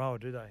front rower,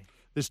 do they?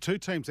 There's 2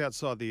 teams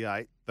outside the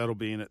 8 that'll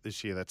be in it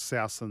this year. That's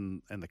South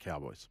and the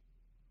Cowboys.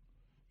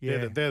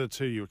 Yeah. They're the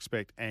 2 you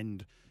expect.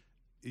 And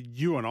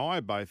you and I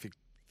are both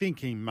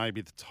thinking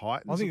maybe the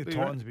Titans. I think will the be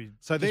Titans right. will be.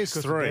 So just there's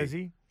because of 3.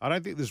 Desi. I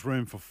don't think there's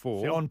room for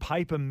 4. See, on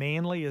paper,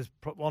 Manly is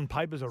a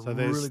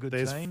really good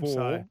there's team.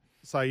 4.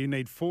 So you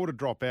need 4 to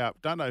drop out.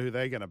 Don't know who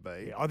they're going to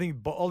be. Yeah, I think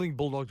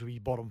Bulldogs will be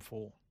bottom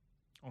 4.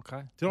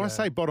 Okay. Did I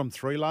say bottom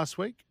 3 last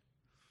week?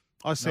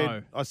 I said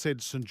No. I said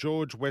St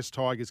George, West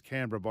Tigers,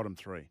 Canberra, bottom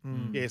 3.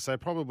 Yeah, so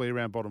probably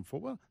around bottom 4.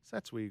 Well,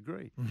 that's we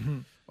agree.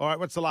 All right,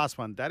 what's the last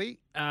one, Daddy?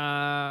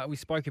 We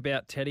spoke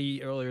about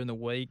Teddy earlier in the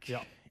week.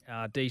 Yep.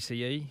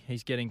 DCE,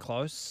 he's getting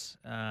close.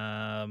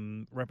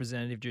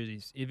 Representative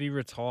duties. If he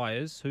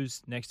retires,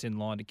 who's next in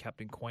line to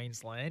captain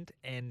Queensland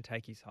and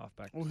take his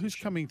halfback Well, who's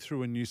position? coming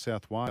through in New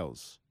South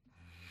Wales?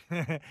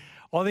 I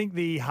think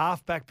the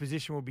halfback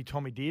position will be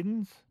Tommy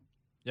Dearden's.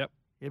 Yep.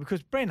 Yeah,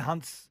 because Brent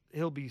Hunt's,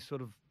 he'll be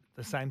sort of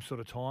the same sort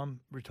of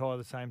time, retire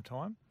the same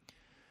time.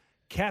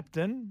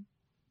 Captain,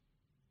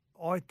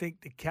 I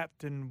think the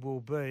captain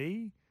will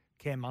be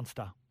Cam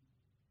Munster.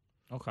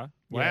 Okay.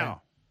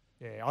 Wow.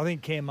 Yeah, I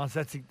think Cam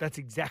Munster, that's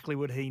exactly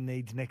what he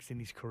needs next in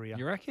his career.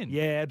 You reckon?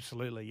 Yeah,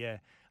 absolutely, yeah.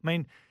 I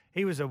mean,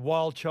 he was a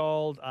wild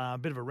child, a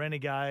bit of a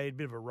renegade,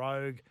 bit of a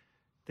rogue,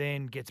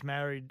 then gets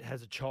married,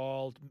 has a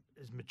child,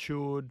 is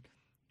matured,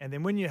 and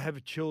then when you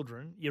have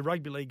children, your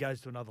rugby league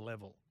goes to another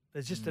level.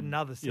 There's just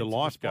another sense Your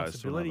life of goes to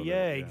responsibility. another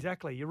level, yeah.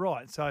 Exactly. You're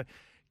right. So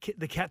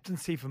the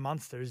captaincy for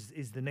Munster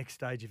is the next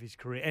stage of his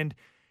career. And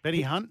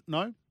Benny Hunt?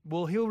 No?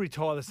 well, he'll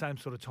retire the same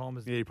sort of time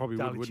as Yeah, he probably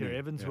would, Daly wouldn't Cherry he?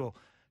 Evans Yeah. will.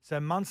 So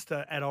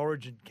Munster at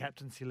Origin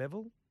captaincy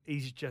level,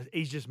 he's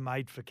just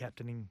made for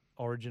captaining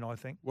Origin, I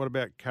think. What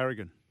about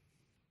Carrigan?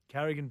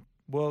 Carrigan,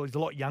 well, he's a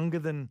lot younger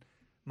than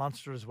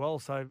Munster as well.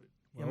 So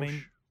I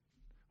mean,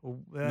 well,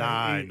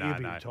 he'll be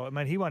retired. I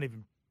mean, he won't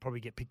even probably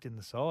get picked in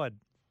the side.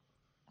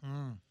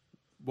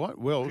 What?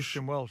 Welsh?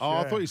 Christian Welsh, Oh,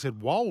 I yeah. thought you said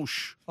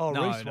Walsh. Oh,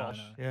 No, Reece no, Walsh.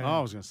 no. Yeah. Oh,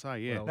 I was going to say,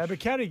 yeah. Welsh. No,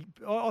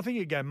 but I think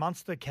you go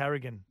Munster,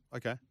 Carrigan.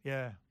 Okay.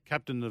 Yeah.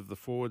 Captain of the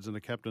forwards and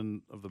the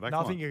captain of the back No,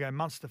 I line. think you go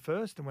Munster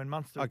first, and when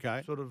Munster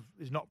Okay. sort of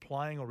is not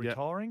playing or Yep.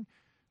 retiring,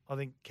 I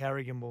think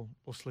Carrigan will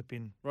slip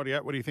in.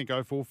 Rightio, what do you think?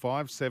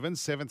 0457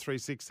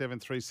 736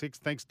 736.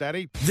 Thanks,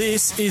 Daddy.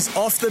 This is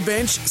Off the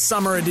Bench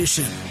Summer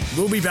Edition.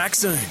 We'll be back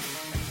soon.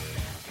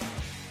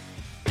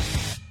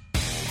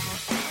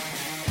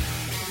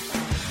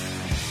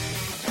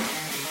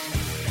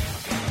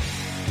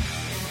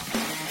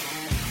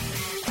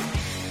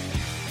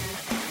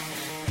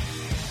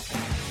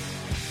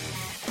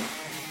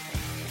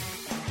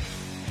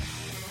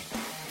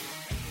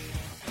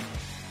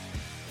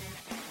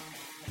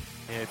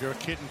 Yeah, if you're a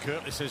kid and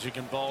Kirtley says you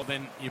can bowl,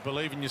 then you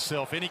believe in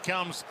yourself. In he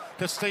comes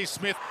to Steve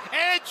Smith.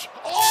 Edge!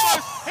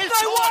 Almost! He's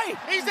no caught. way!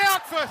 He's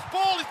out first.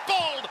 Ball is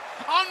bowled.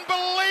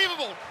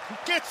 Unbelievable.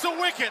 Gets a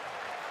wicket.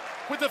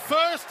 With the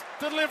first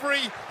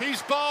delivery,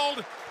 he's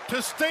bowled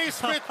to Steve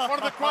Smith, one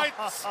of the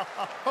greats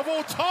of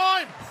all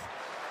time.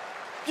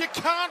 You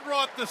can't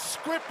write the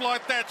script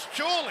like that,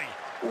 surely.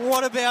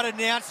 What about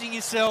announcing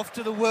yourself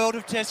to the world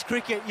of Test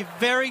cricket? Your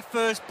very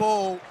first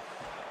ball,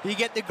 you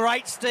get the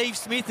great Steve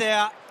Smith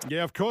out.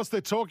 Yeah, of course,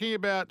 they're talking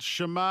about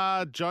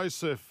Shamar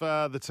Joseph,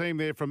 the team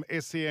there from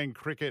SEN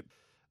Cricket,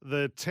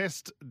 the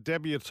Test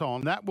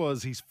debutant. That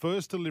was his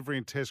first delivery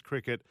in Test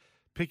cricket,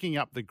 picking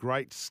up the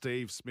great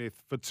Steve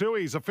Smith. For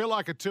Tuies, I feel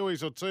like a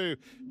Tuies or two.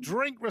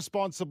 Drink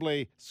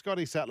responsibly.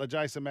 Scotty Sattler,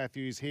 Jason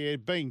Matthews here,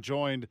 being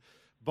joined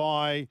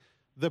by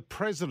the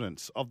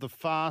president of the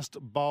fast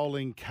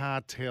bowling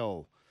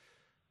cartel,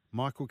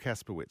 Michael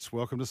Kasperwitz.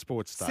 Welcome to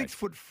Sports Day.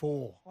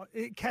 6'4".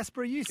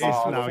 Casper, are you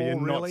 6'4", no, you're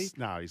really?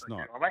 Not, no, he's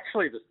not. I'm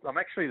actually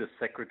the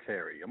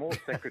secretary. I'm more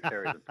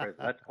secretary than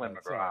president. That's Glenn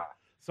McGrath.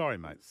 Sorry,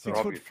 mate.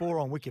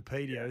 6'4" on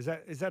Wikipedia.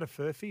 Is that a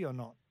furphy or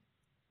not?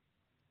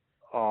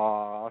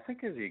 I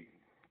think as you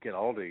get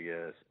older,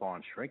 your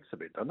spine shrinks a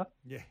bit, doesn't it?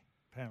 Yeah,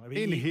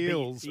 apparently. In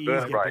heels.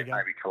 Vertebrae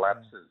maybe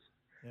collapses.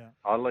 Yeah.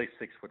 At least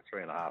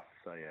 6'3.5".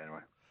 So yeah,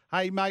 anyway.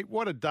 Hey, mate,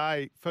 what a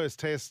day. First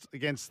test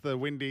against the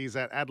Windies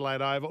at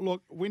Adelaide Oval.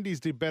 Look, Windies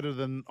did better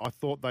than I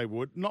thought they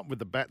would. Not with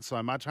the bat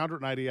so much,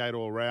 188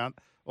 all round.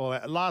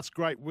 Last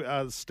great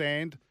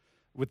stand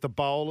with the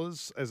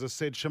bowlers. As I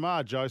said,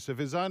 Shamar Joseph,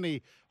 his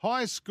only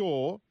highest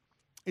score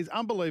is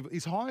unbelievable.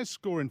 His highest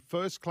score in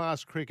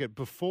first-class cricket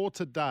before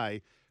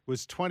today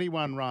was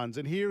 21 runs.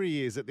 And here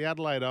he is at the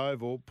Adelaide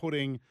Oval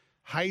putting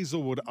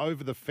Hazelwood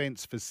over the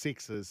fence for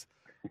sixes.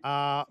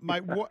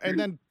 Mate, and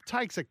then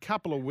takes a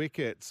couple of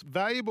wickets,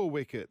 valuable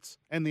wickets,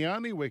 and the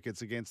only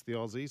wickets against the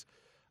Aussies.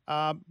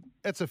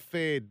 It's a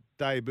fair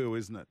debut,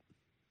 isn't it?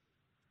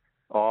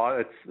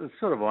 Oh, it's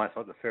sort of almost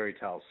like the fairy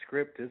tale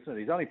script, isn't it?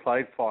 He's only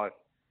played 5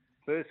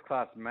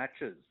 first-class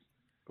matches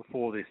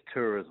before this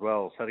tour as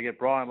well. So to get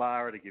Brian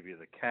Lara to give you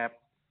the cap,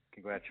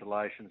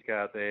 congratulations. Go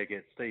out there,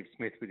 get Steve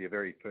Smith with your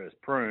very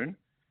first prune.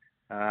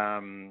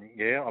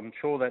 Yeah, I'm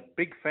sure that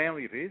big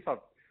family of his,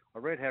 I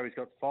read how he's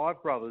got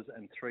 5 brothers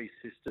and 3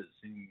 sisters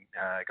in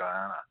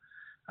Guyana.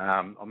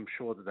 I'm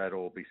sure that they'd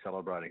all be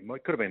celebrating. Well,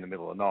 it could have been in the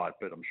middle of the night,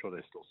 but I'm sure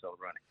they're still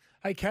celebrating.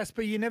 Hey,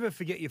 Casper, you never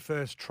forget your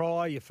first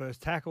try, your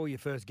first tackle, your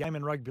first game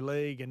in rugby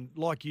league, and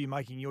like you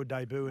making your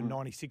debut in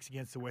 96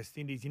 against the West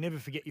Indies, you never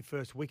forget your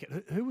first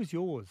wicket. Who was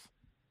yours?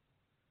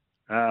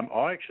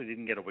 I actually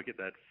didn't get a wicket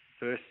that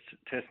first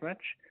test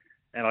match,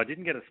 and I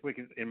didn't get a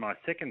wicket in my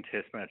second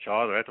test match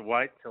either. I had to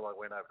wait till I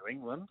went over to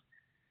England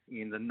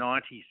in the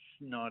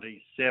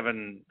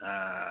 97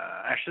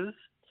 Ashes.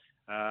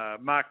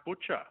 Mark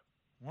Butcher.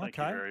 Thank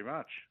you very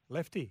much.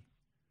 Lefty.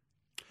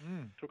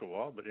 Took a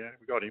while, but yeah,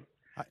 we got him.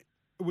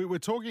 We were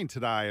talking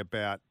today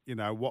about,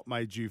 what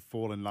made you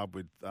fall in love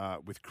with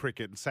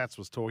cricket. And Sats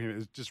was talking, it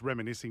was just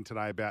reminiscing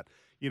today about,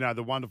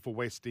 the wonderful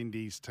West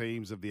Indies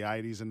teams of the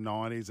 80s and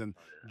 90s and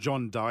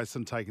John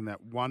Dyson taking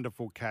that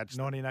wonderful catch.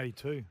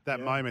 1982.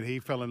 That moment he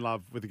fell in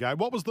love with the game.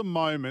 What was the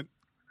moment,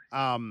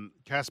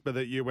 Casper,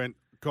 that you went,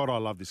 God, I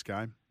love this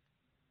game?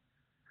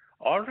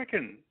 I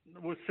reckon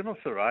we're similar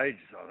sort of age,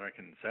 I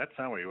reckon, Sats,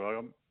 aren't we?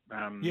 Well,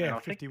 yeah,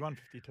 51,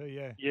 52,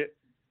 yeah. Yeah.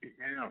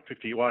 Yeah,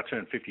 50. Well, I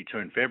turned 52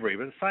 in February,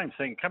 but the same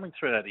thing coming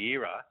through that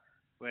era,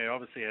 where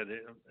obviously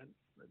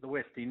the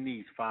West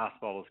Indies fast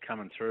bowlers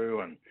coming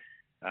through and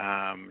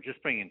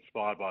just being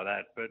inspired by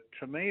that. But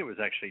to me, it was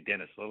actually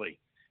Dennis Lillee.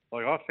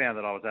 Like I found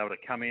that I was able to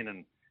come in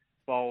and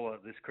bowl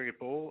this cricket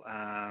ball,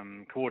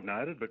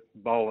 coordinated, but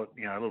bowl it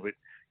a little bit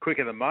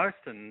quicker than most,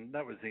 and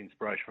that was the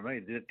inspiration for me,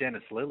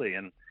 Dennis Lillee.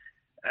 And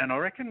I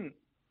reckon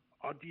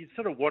you'd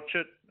sort of watch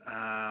it,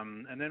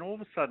 and then all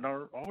of a sudden I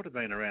would have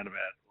been around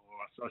about.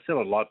 I said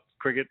I liked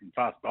cricket and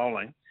fast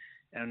bowling,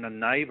 and a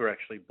neighbour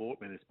actually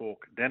bought me this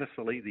book, Dennis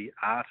Lillee, The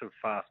Art of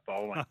Fast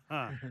Bowling,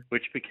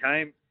 which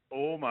became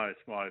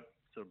almost my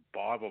sort of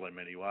Bible in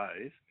many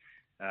ways,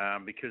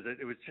 because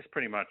it was just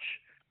pretty much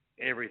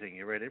everything.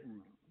 You read it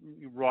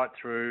right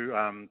through.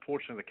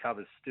 Fortunately, the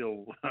cover's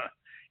still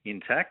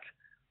intact,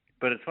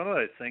 but it's one of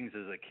those things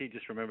as a kid,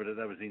 just remembered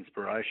that was the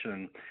inspiration,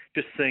 and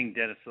just seeing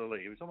Dennis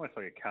Lillee, it was almost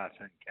like a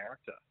cartoon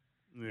character.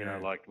 Yeah.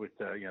 Like with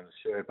the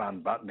shirt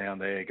button down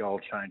there,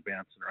 gold chain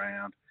bouncing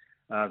around,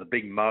 the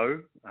big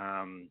mo,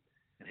 and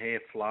hair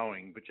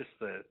flowing, but just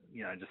the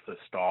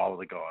style of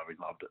the guy, we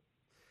loved it.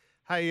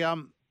 Hey,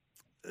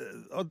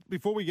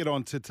 before we get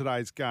on to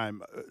today's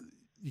game,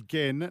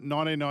 again,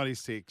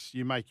 1996,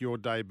 you make your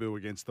debut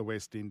against the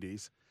West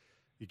Indies.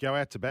 You go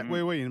out to bat.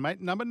 Where were you, mate?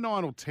 Number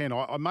 9 or 10?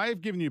 I may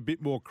have given you a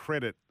bit more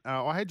credit.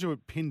 I had you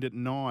pinned at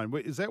 9.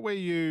 Is that where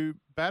you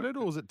batted,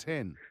 or was it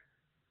 10?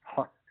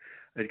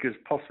 It goes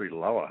possibly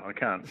lower. I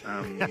can't. It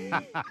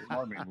might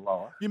have been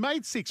lower. You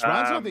made 6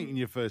 runs, I think, in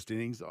your first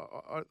innings.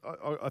 I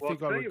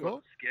think I recall.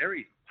 What the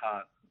scary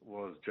part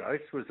was,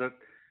 Jace, was that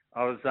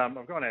I've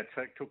gone out,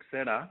 took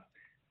centre,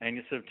 and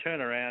you sort of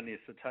turn around, you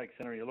sort of take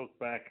centre, and you look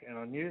back, and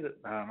I knew that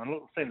I've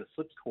seen the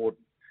slips cord.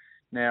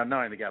 Now,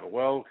 knowing the Gabba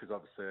well, because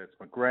obviously it's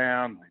my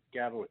ground,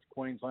 Gabba, it's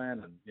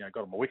Queensland, and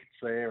got my wickets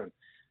there, and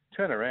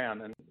turn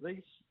around, and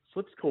these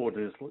slips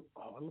corders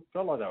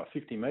felt like they were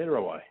 50 metre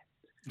away.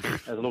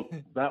 As I looked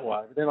that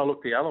way. But then I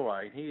looked the other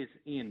way. Here's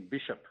Ian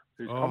Bishop,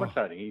 who's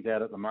commentating. He's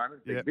out at the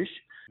moment, Big Bish.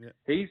 Yep.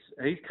 He's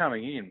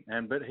coming in,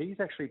 but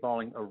he's actually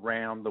bowling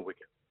around the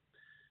wicket.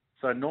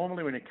 So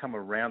normally when you come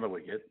around the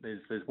wicket,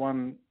 there's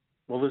one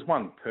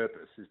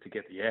purpose, is to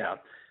get the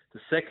out. The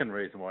second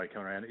reason why you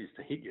come around is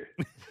to hit you.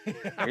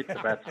 Hit the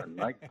batsman,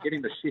 mate. Get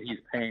him to shit his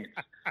pants.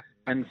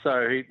 And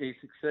so he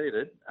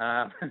succeeded.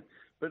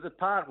 But the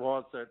part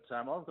was that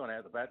I've gone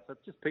out the bat, so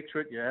just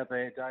picture it, you're out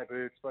there,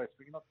 debut, it's not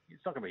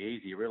going to be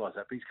easy, you realise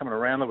that, but he's coming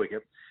around the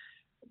wicket.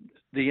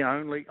 There's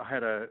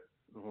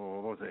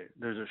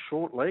a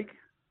short leg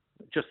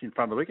just in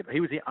front of the wicket. He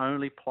was the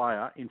only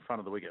player in front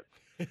of the wicket.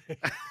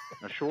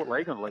 A short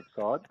leg on the leg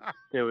side.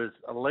 There was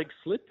a leg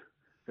slip.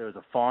 There was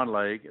a fine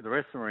leg. The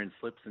rest of them were in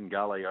slips and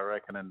gully, I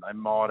reckon, and they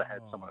might have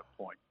had someone at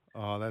point.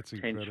 Oh, that's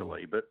incredible.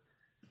 Potentially, but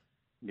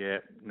yeah.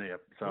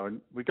 So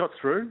we got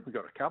through. We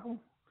got a couple.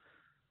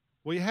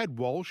 Well, you had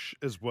Walsh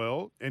as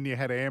well, and you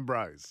had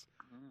Ambrose.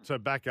 So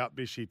back up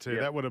Bishy too. Yep.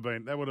 That would have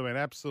been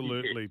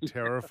absolutely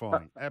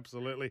terrifying.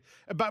 Absolutely.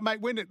 But mate,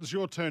 when it was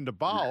your turn to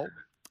bowl,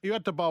 you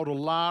had to bowl to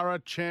Lara,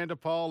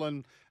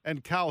 Chandapol,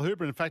 and Carl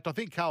Hooper. In fact, I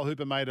think Carl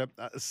Hooper made a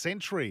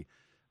century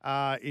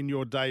in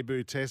your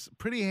debut test.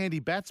 Pretty handy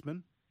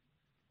batsman.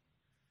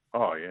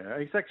 Oh yeah,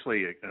 he's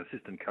actually an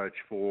assistant coach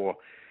for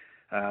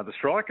the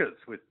Strikers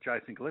with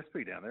Jason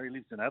Gillespie down there. He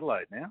lives in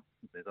Adelaide now.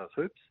 He does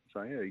hoops.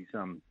 So yeah, he's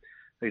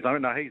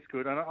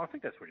good, and I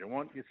think that's what you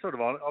want. You sort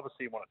of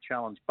obviously want a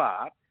challenge,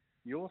 but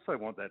you also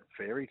want that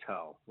fairy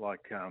tale,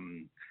 like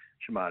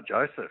Shamar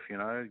Joseph,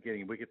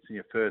 getting wickets in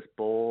your first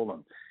ball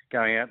and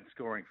going out and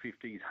scoring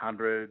 50s,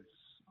 100s,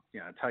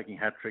 taking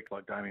hat trick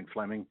like Damien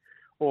Fleming,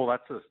 all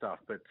that sort of stuff.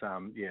 But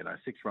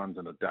 6 runs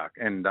and a duck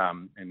and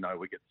no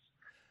wickets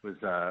was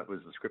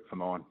the script for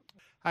mine.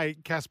 Hey,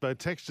 Casper,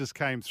 text just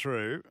came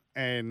through,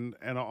 and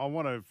I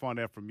want to find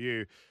out from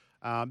you.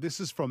 This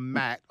is from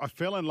Matt. I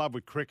fell in love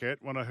with cricket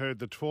when I heard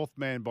The 12th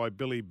Man by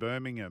Billy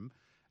Birmingham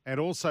and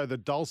also the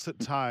dulcet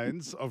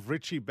tones of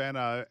Richie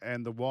Benaud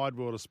and the Wide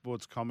World of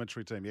Sports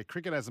commentary team. Yeah,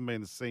 cricket hasn't been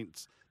the same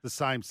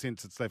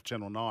since it's left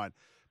Channel 9.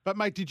 But,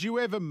 mate, did you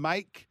ever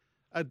make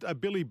a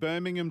Billy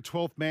Birmingham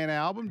 12th Man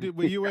album?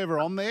 Were you ever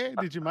on there?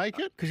 Did you make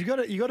it? Because you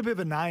got a bit of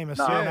a name, a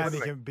surname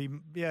you can be,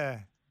 yeah.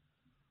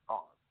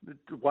 Oh,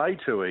 way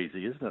too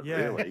easy, isn't it,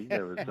 Yeah. really?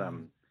 There was,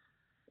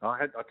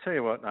 I tell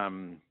you what,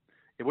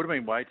 it would have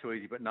been way too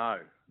easy, but no,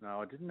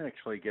 I didn't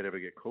actually ever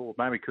get called.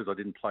 Maybe because I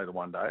didn't play the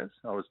one days.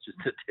 I was just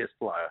a test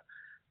player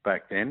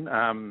back then.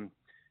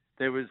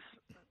 There was,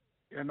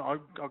 and I'll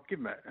give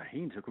him a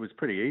hint. It was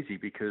pretty easy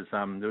because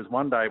there was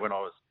one day when I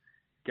was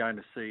going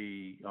to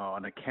see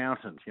an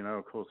accountant.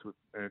 Of course,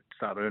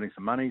 start earning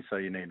some money, so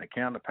you need an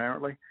accountant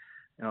apparently.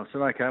 And I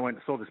said, okay, I went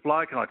and saw this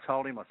bloke, and I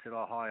told him, I said,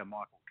 hi, I'm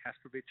Michael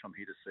Kastrovich. I'm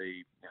here to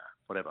see,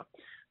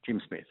 Jim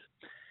Smith.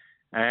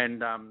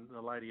 And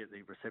the lady at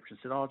the reception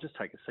said, just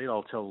take a seat.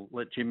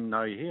 Let Jim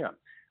know you're here.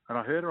 And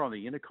I heard her on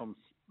the intercom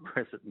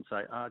press it and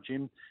say,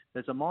 Jim,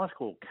 there's a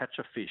Michael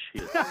Catch-a-Fish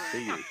here to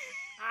see you.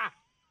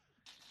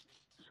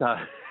 So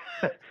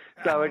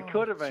it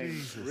could have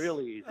been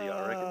really easy,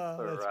 I reckon,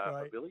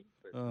 for Billy.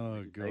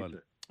 Oh,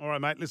 God. All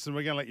right, mate, listen,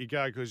 we're going to let you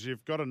go because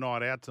you've got a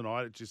night out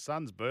tonight. It's your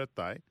son's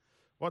birthday.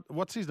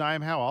 What's his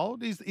name? How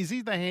old? Is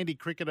he the handy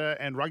cricketer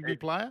and rugby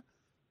player?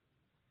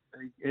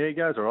 Yeah, he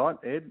goes all right,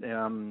 Ed.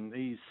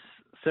 He's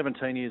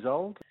 17 years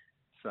old.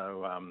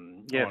 So, so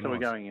nice. we're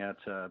going out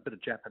a bit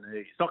of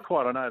Japanese. Not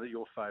quite. I know that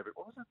your favourite,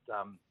 what was it?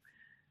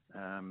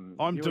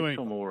 You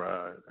were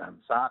more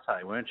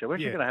satay, weren't you?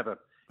 Weren't you going to have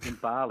in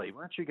Bali,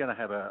 weren't you going to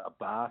have a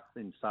bath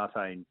in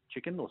satay and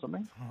chicken or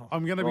something?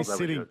 I'm going to be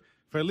sitting,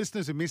 for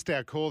listeners who missed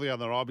our call the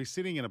other night, I'll be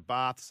sitting in a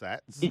bath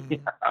sats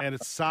and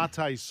it's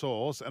satay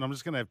sauce and I'm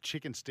just going to have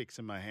chicken sticks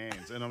in my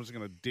hands and I'm just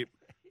going to dip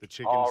the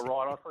chicken. Oh,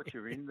 right. I thought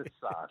you were in the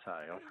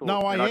satay.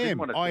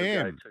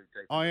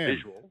 I am.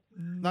 Visual.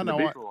 No,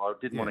 I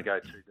didn't want to go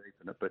too deep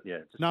in it, but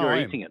you're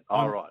eating it.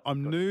 Oh, right.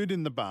 I'm nude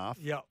in the bath.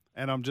 Yep.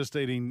 And I'm just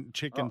eating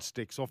chicken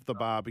sticks off the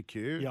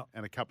barbecue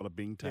and a couple of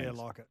Bing Tangs.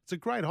 Yeah, I like it. It's a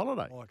great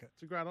holiday. I like it.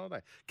 It's a great holiday.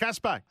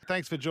 Casper,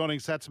 thanks for joining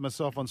Sats and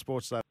myself on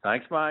Sports Day.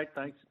 Thanks, mate.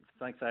 Thanks,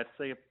 Ad.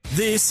 See you.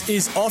 This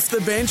is Off the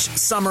Bench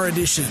Summer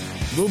Edition.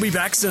 We'll be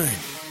back soon.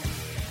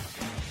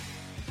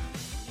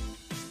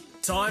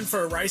 Time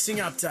for a racing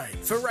update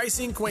for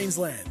Racing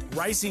Queensland.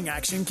 Racing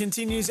action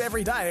continues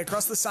every day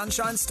across the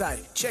Sunshine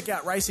State. Check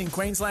out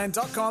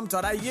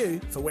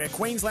racingqueensland.com.au for where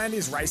Queensland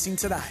is racing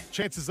today.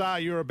 Chances are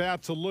you're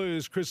about to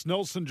lose. Chris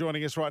Nelson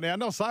joining us right now.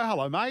 Nelson, say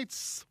hello,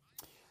 mates.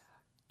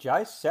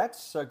 Jace,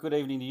 Sats, good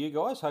evening to you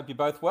guys. Hope you're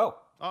both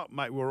well. Oh,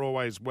 mate, we're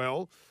always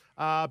well.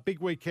 Big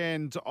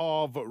weekend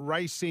of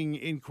racing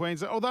in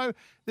Queensland. Although,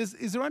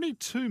 is there only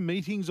 2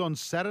 meetings on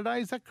Saturday?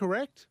 Is that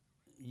correct?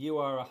 You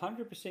are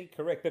 100%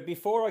 correct. But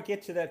before I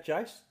get to that,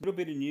 Jace, a little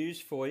bit of news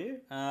for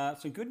you.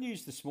 Some good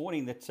news this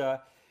morning that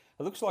it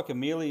looks like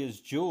Amelia's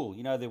Jewel,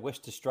 the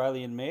West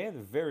Australian mare, the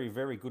very,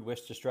 very good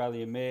West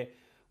Australian mare,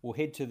 will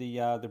head to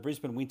the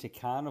Brisbane Winter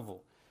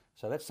Carnival.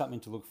 So that's something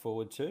to look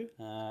forward to.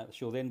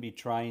 She'll then be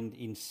trained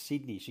in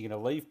Sydney. She's going to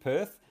leave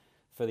Perth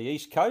for the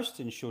East Coast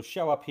and she'll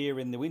show up here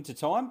in the winter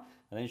time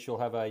and then she'll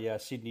have a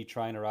Sydney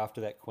trainer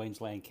after that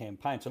Queensland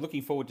campaign. So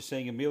looking forward to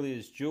seeing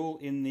Amelia's Jewel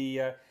in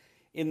the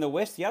in the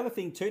West. The other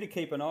thing, too, to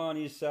keep an eye on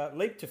is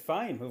Leap to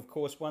Fame, who, of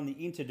course, won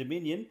the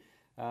Inter-Dominion,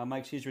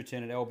 makes his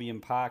return at Albion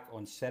Park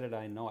on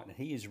Saturday night. And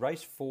he is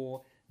race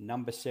 4,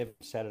 number 7,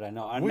 Saturday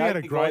night. I know had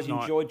a you great guys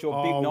night. enjoyed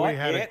your big night. We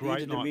had yeah, a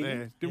great night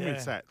there, didn't we,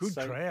 Sats? Good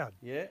crowd.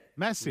 Yeah.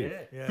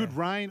 Massive. Yeah. Good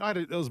rain.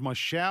 It was my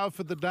shower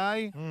for the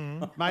day.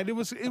 Mate, it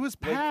was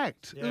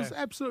packed. Yeah. It was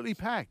absolutely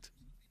packed.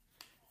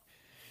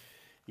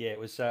 Yeah, it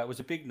was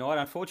a big night.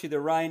 Unfortunately,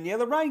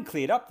 the rain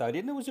cleared up, though,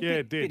 didn't it? It was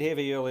a bit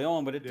heavy early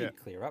on, but it did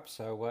clear up,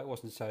 so it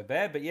wasn't so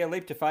bad. But, yeah,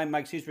 Leap to Fame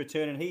makes his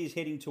return, and he is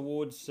heading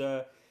towards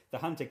the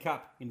Hunter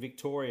Cup in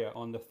Victoria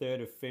on the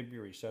 3rd of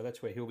February. So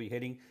that's where he'll be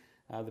heading,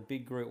 the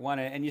big Group 1.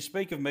 And you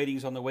speak of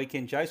meetings on the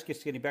weekend, Jace,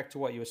 just getting back to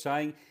what you were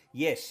saying.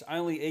 Yes,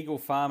 only Eagle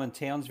Farm and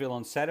Townsville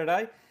on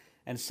Saturday.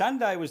 And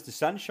Sunday was the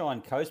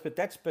Sunshine Coast, but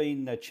that's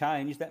been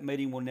changed. That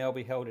meeting will now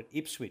be held at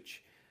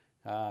Ipswich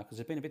because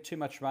there's been a bit too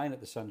much rain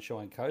at the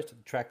Sunshine Coast, at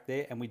the track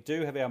there. And we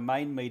do have our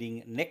main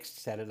meeting next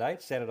Saturday,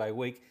 Saturday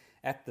week,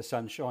 at the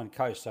Sunshine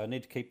Coast. So I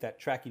need to keep that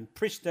track in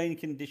pristine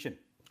condition.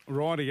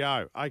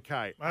 Rightio.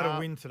 Okay. I had a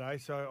win today,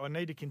 so I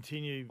need to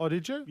continue. Oh,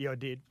 did you? Yeah, I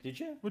did. Did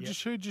you? Who'd you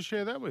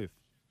share that with?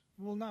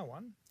 Well, no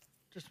one.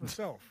 Just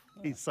myself.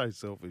 He's so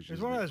selfish. It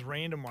was one of those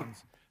random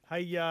ones.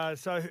 Hey,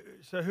 so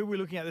who are we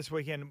looking at this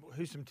weekend?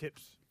 Who's some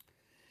tips?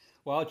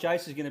 Well,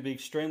 Jace is going to be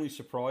extremely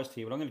surprised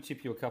here, but I'm going to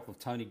tip you a couple of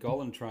Tony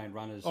Gollan trained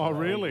runners. Oh,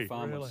 really?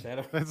 Farm on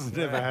Saturday. That's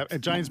never happened.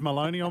 And James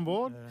Maloney on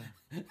board?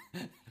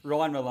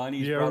 Ryan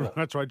Maloney's brother.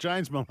 That's right.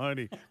 James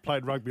Maloney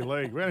played rugby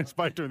league. We only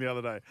spoke to him the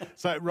other day.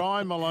 So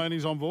Ryan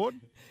Maloney's on board?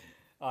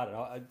 I don't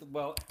know.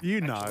 Well,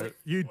 you do know.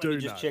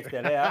 Just check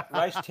that out.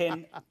 Race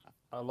 10.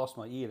 I lost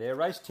my ear there.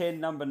 Race 10,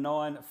 number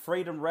 9,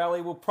 Freedom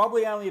Rally will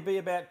probably only be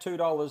about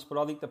 $2,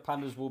 but I think the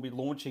punters will be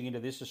launching into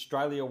this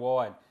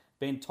Australia-wide.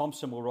 Ben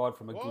Thompson will ride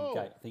from a good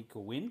gate. I think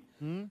he'll win.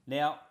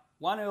 Now,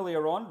 one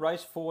earlier on,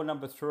 race 4,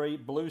 number 3,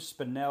 Blue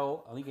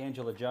Spinel. I think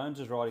Angela Jones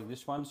is riding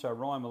this one, so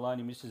Ryan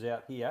Maloney misses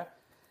out here.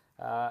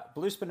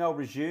 Blue Spinel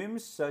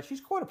resumes.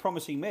 She's quite a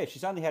promising mare.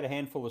 She's only had a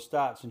handful of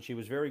starts, and she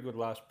was very good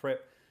last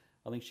prep.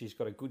 I think she's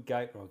got a good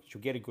gate. Or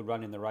she'll get a good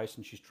run in the race,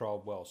 and she's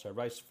trialled well. So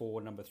race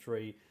 4, number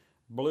 3,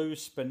 Blue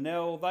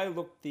Spinel. They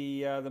look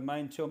the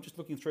main two. I'm just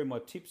looking through my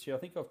tips here. I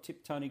think I've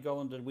tipped Tony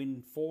Gollan to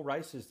win 4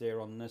 races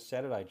there on this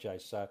Saturday,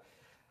 Jace. So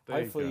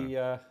hopefully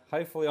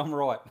I'm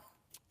right.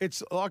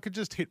 It's I could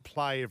just hit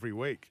play every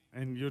week,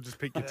 and you'll just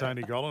pick your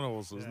Tony Gollan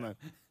horses, isn't it?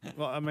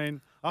 Well, I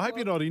mean, I hope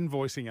you're not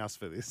invoicing us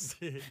for this.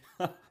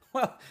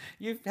 Well,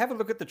 you have a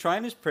look at the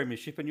Trainers'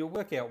 Premiership, and you'll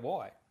work out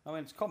why. I mean,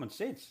 it's common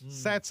sense.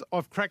 Sats,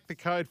 I've cracked the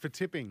code for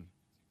tipping.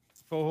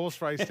 For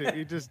horse race tip,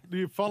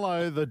 you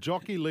follow the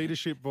jockey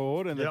leadership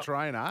board and the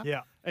trainer,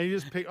 and you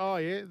just pick. Oh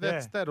yeah,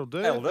 that'll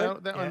do. That'll do.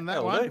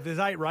 That one. If there's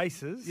 8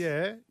 races,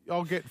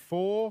 I'll get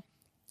 4,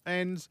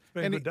 and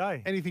a good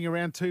day. Anything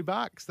around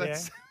 $2.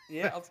 That's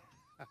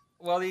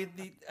Well,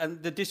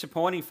 the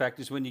disappointing fact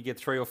is when you get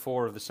 3 or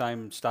 4 of the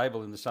same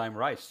stable in the same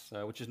race,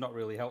 which is not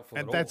really helpful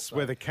at all. And that's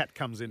where the cat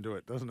comes into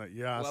it, doesn't it?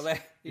 You ask,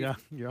 you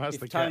ask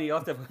the Tony,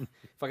 cat. If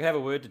I could have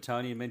a word to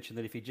Tony and mention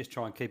that if you just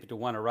try and keep it to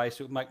 1 a race,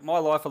 it would make my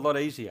life a lot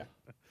easier.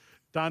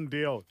 Done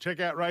deal. Check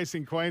out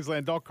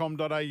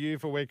racingqueensland.com.au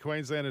for where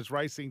Queensland is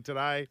racing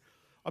today.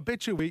 I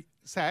bet you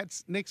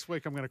Sats, next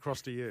week I'm going to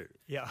cross to you.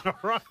 Yeah. All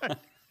right.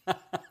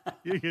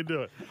 You can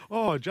do it.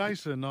 Oh,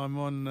 Jason, I'm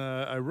on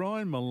a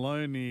Ryan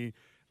Maloney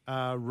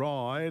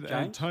ride, James?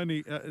 and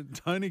Tony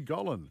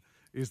Gollan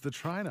is the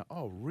trainer.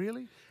 Oh,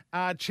 really?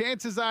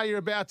 Chances are you're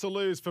about to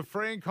lose. For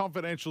free and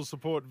confidential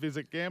support,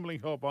 visit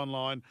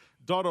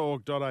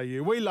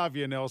gamblinghelponline.org.au. We love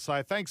you, Nel.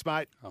 So thanks,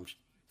 mate.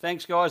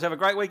 Thanks, guys. Have a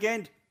great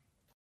weekend.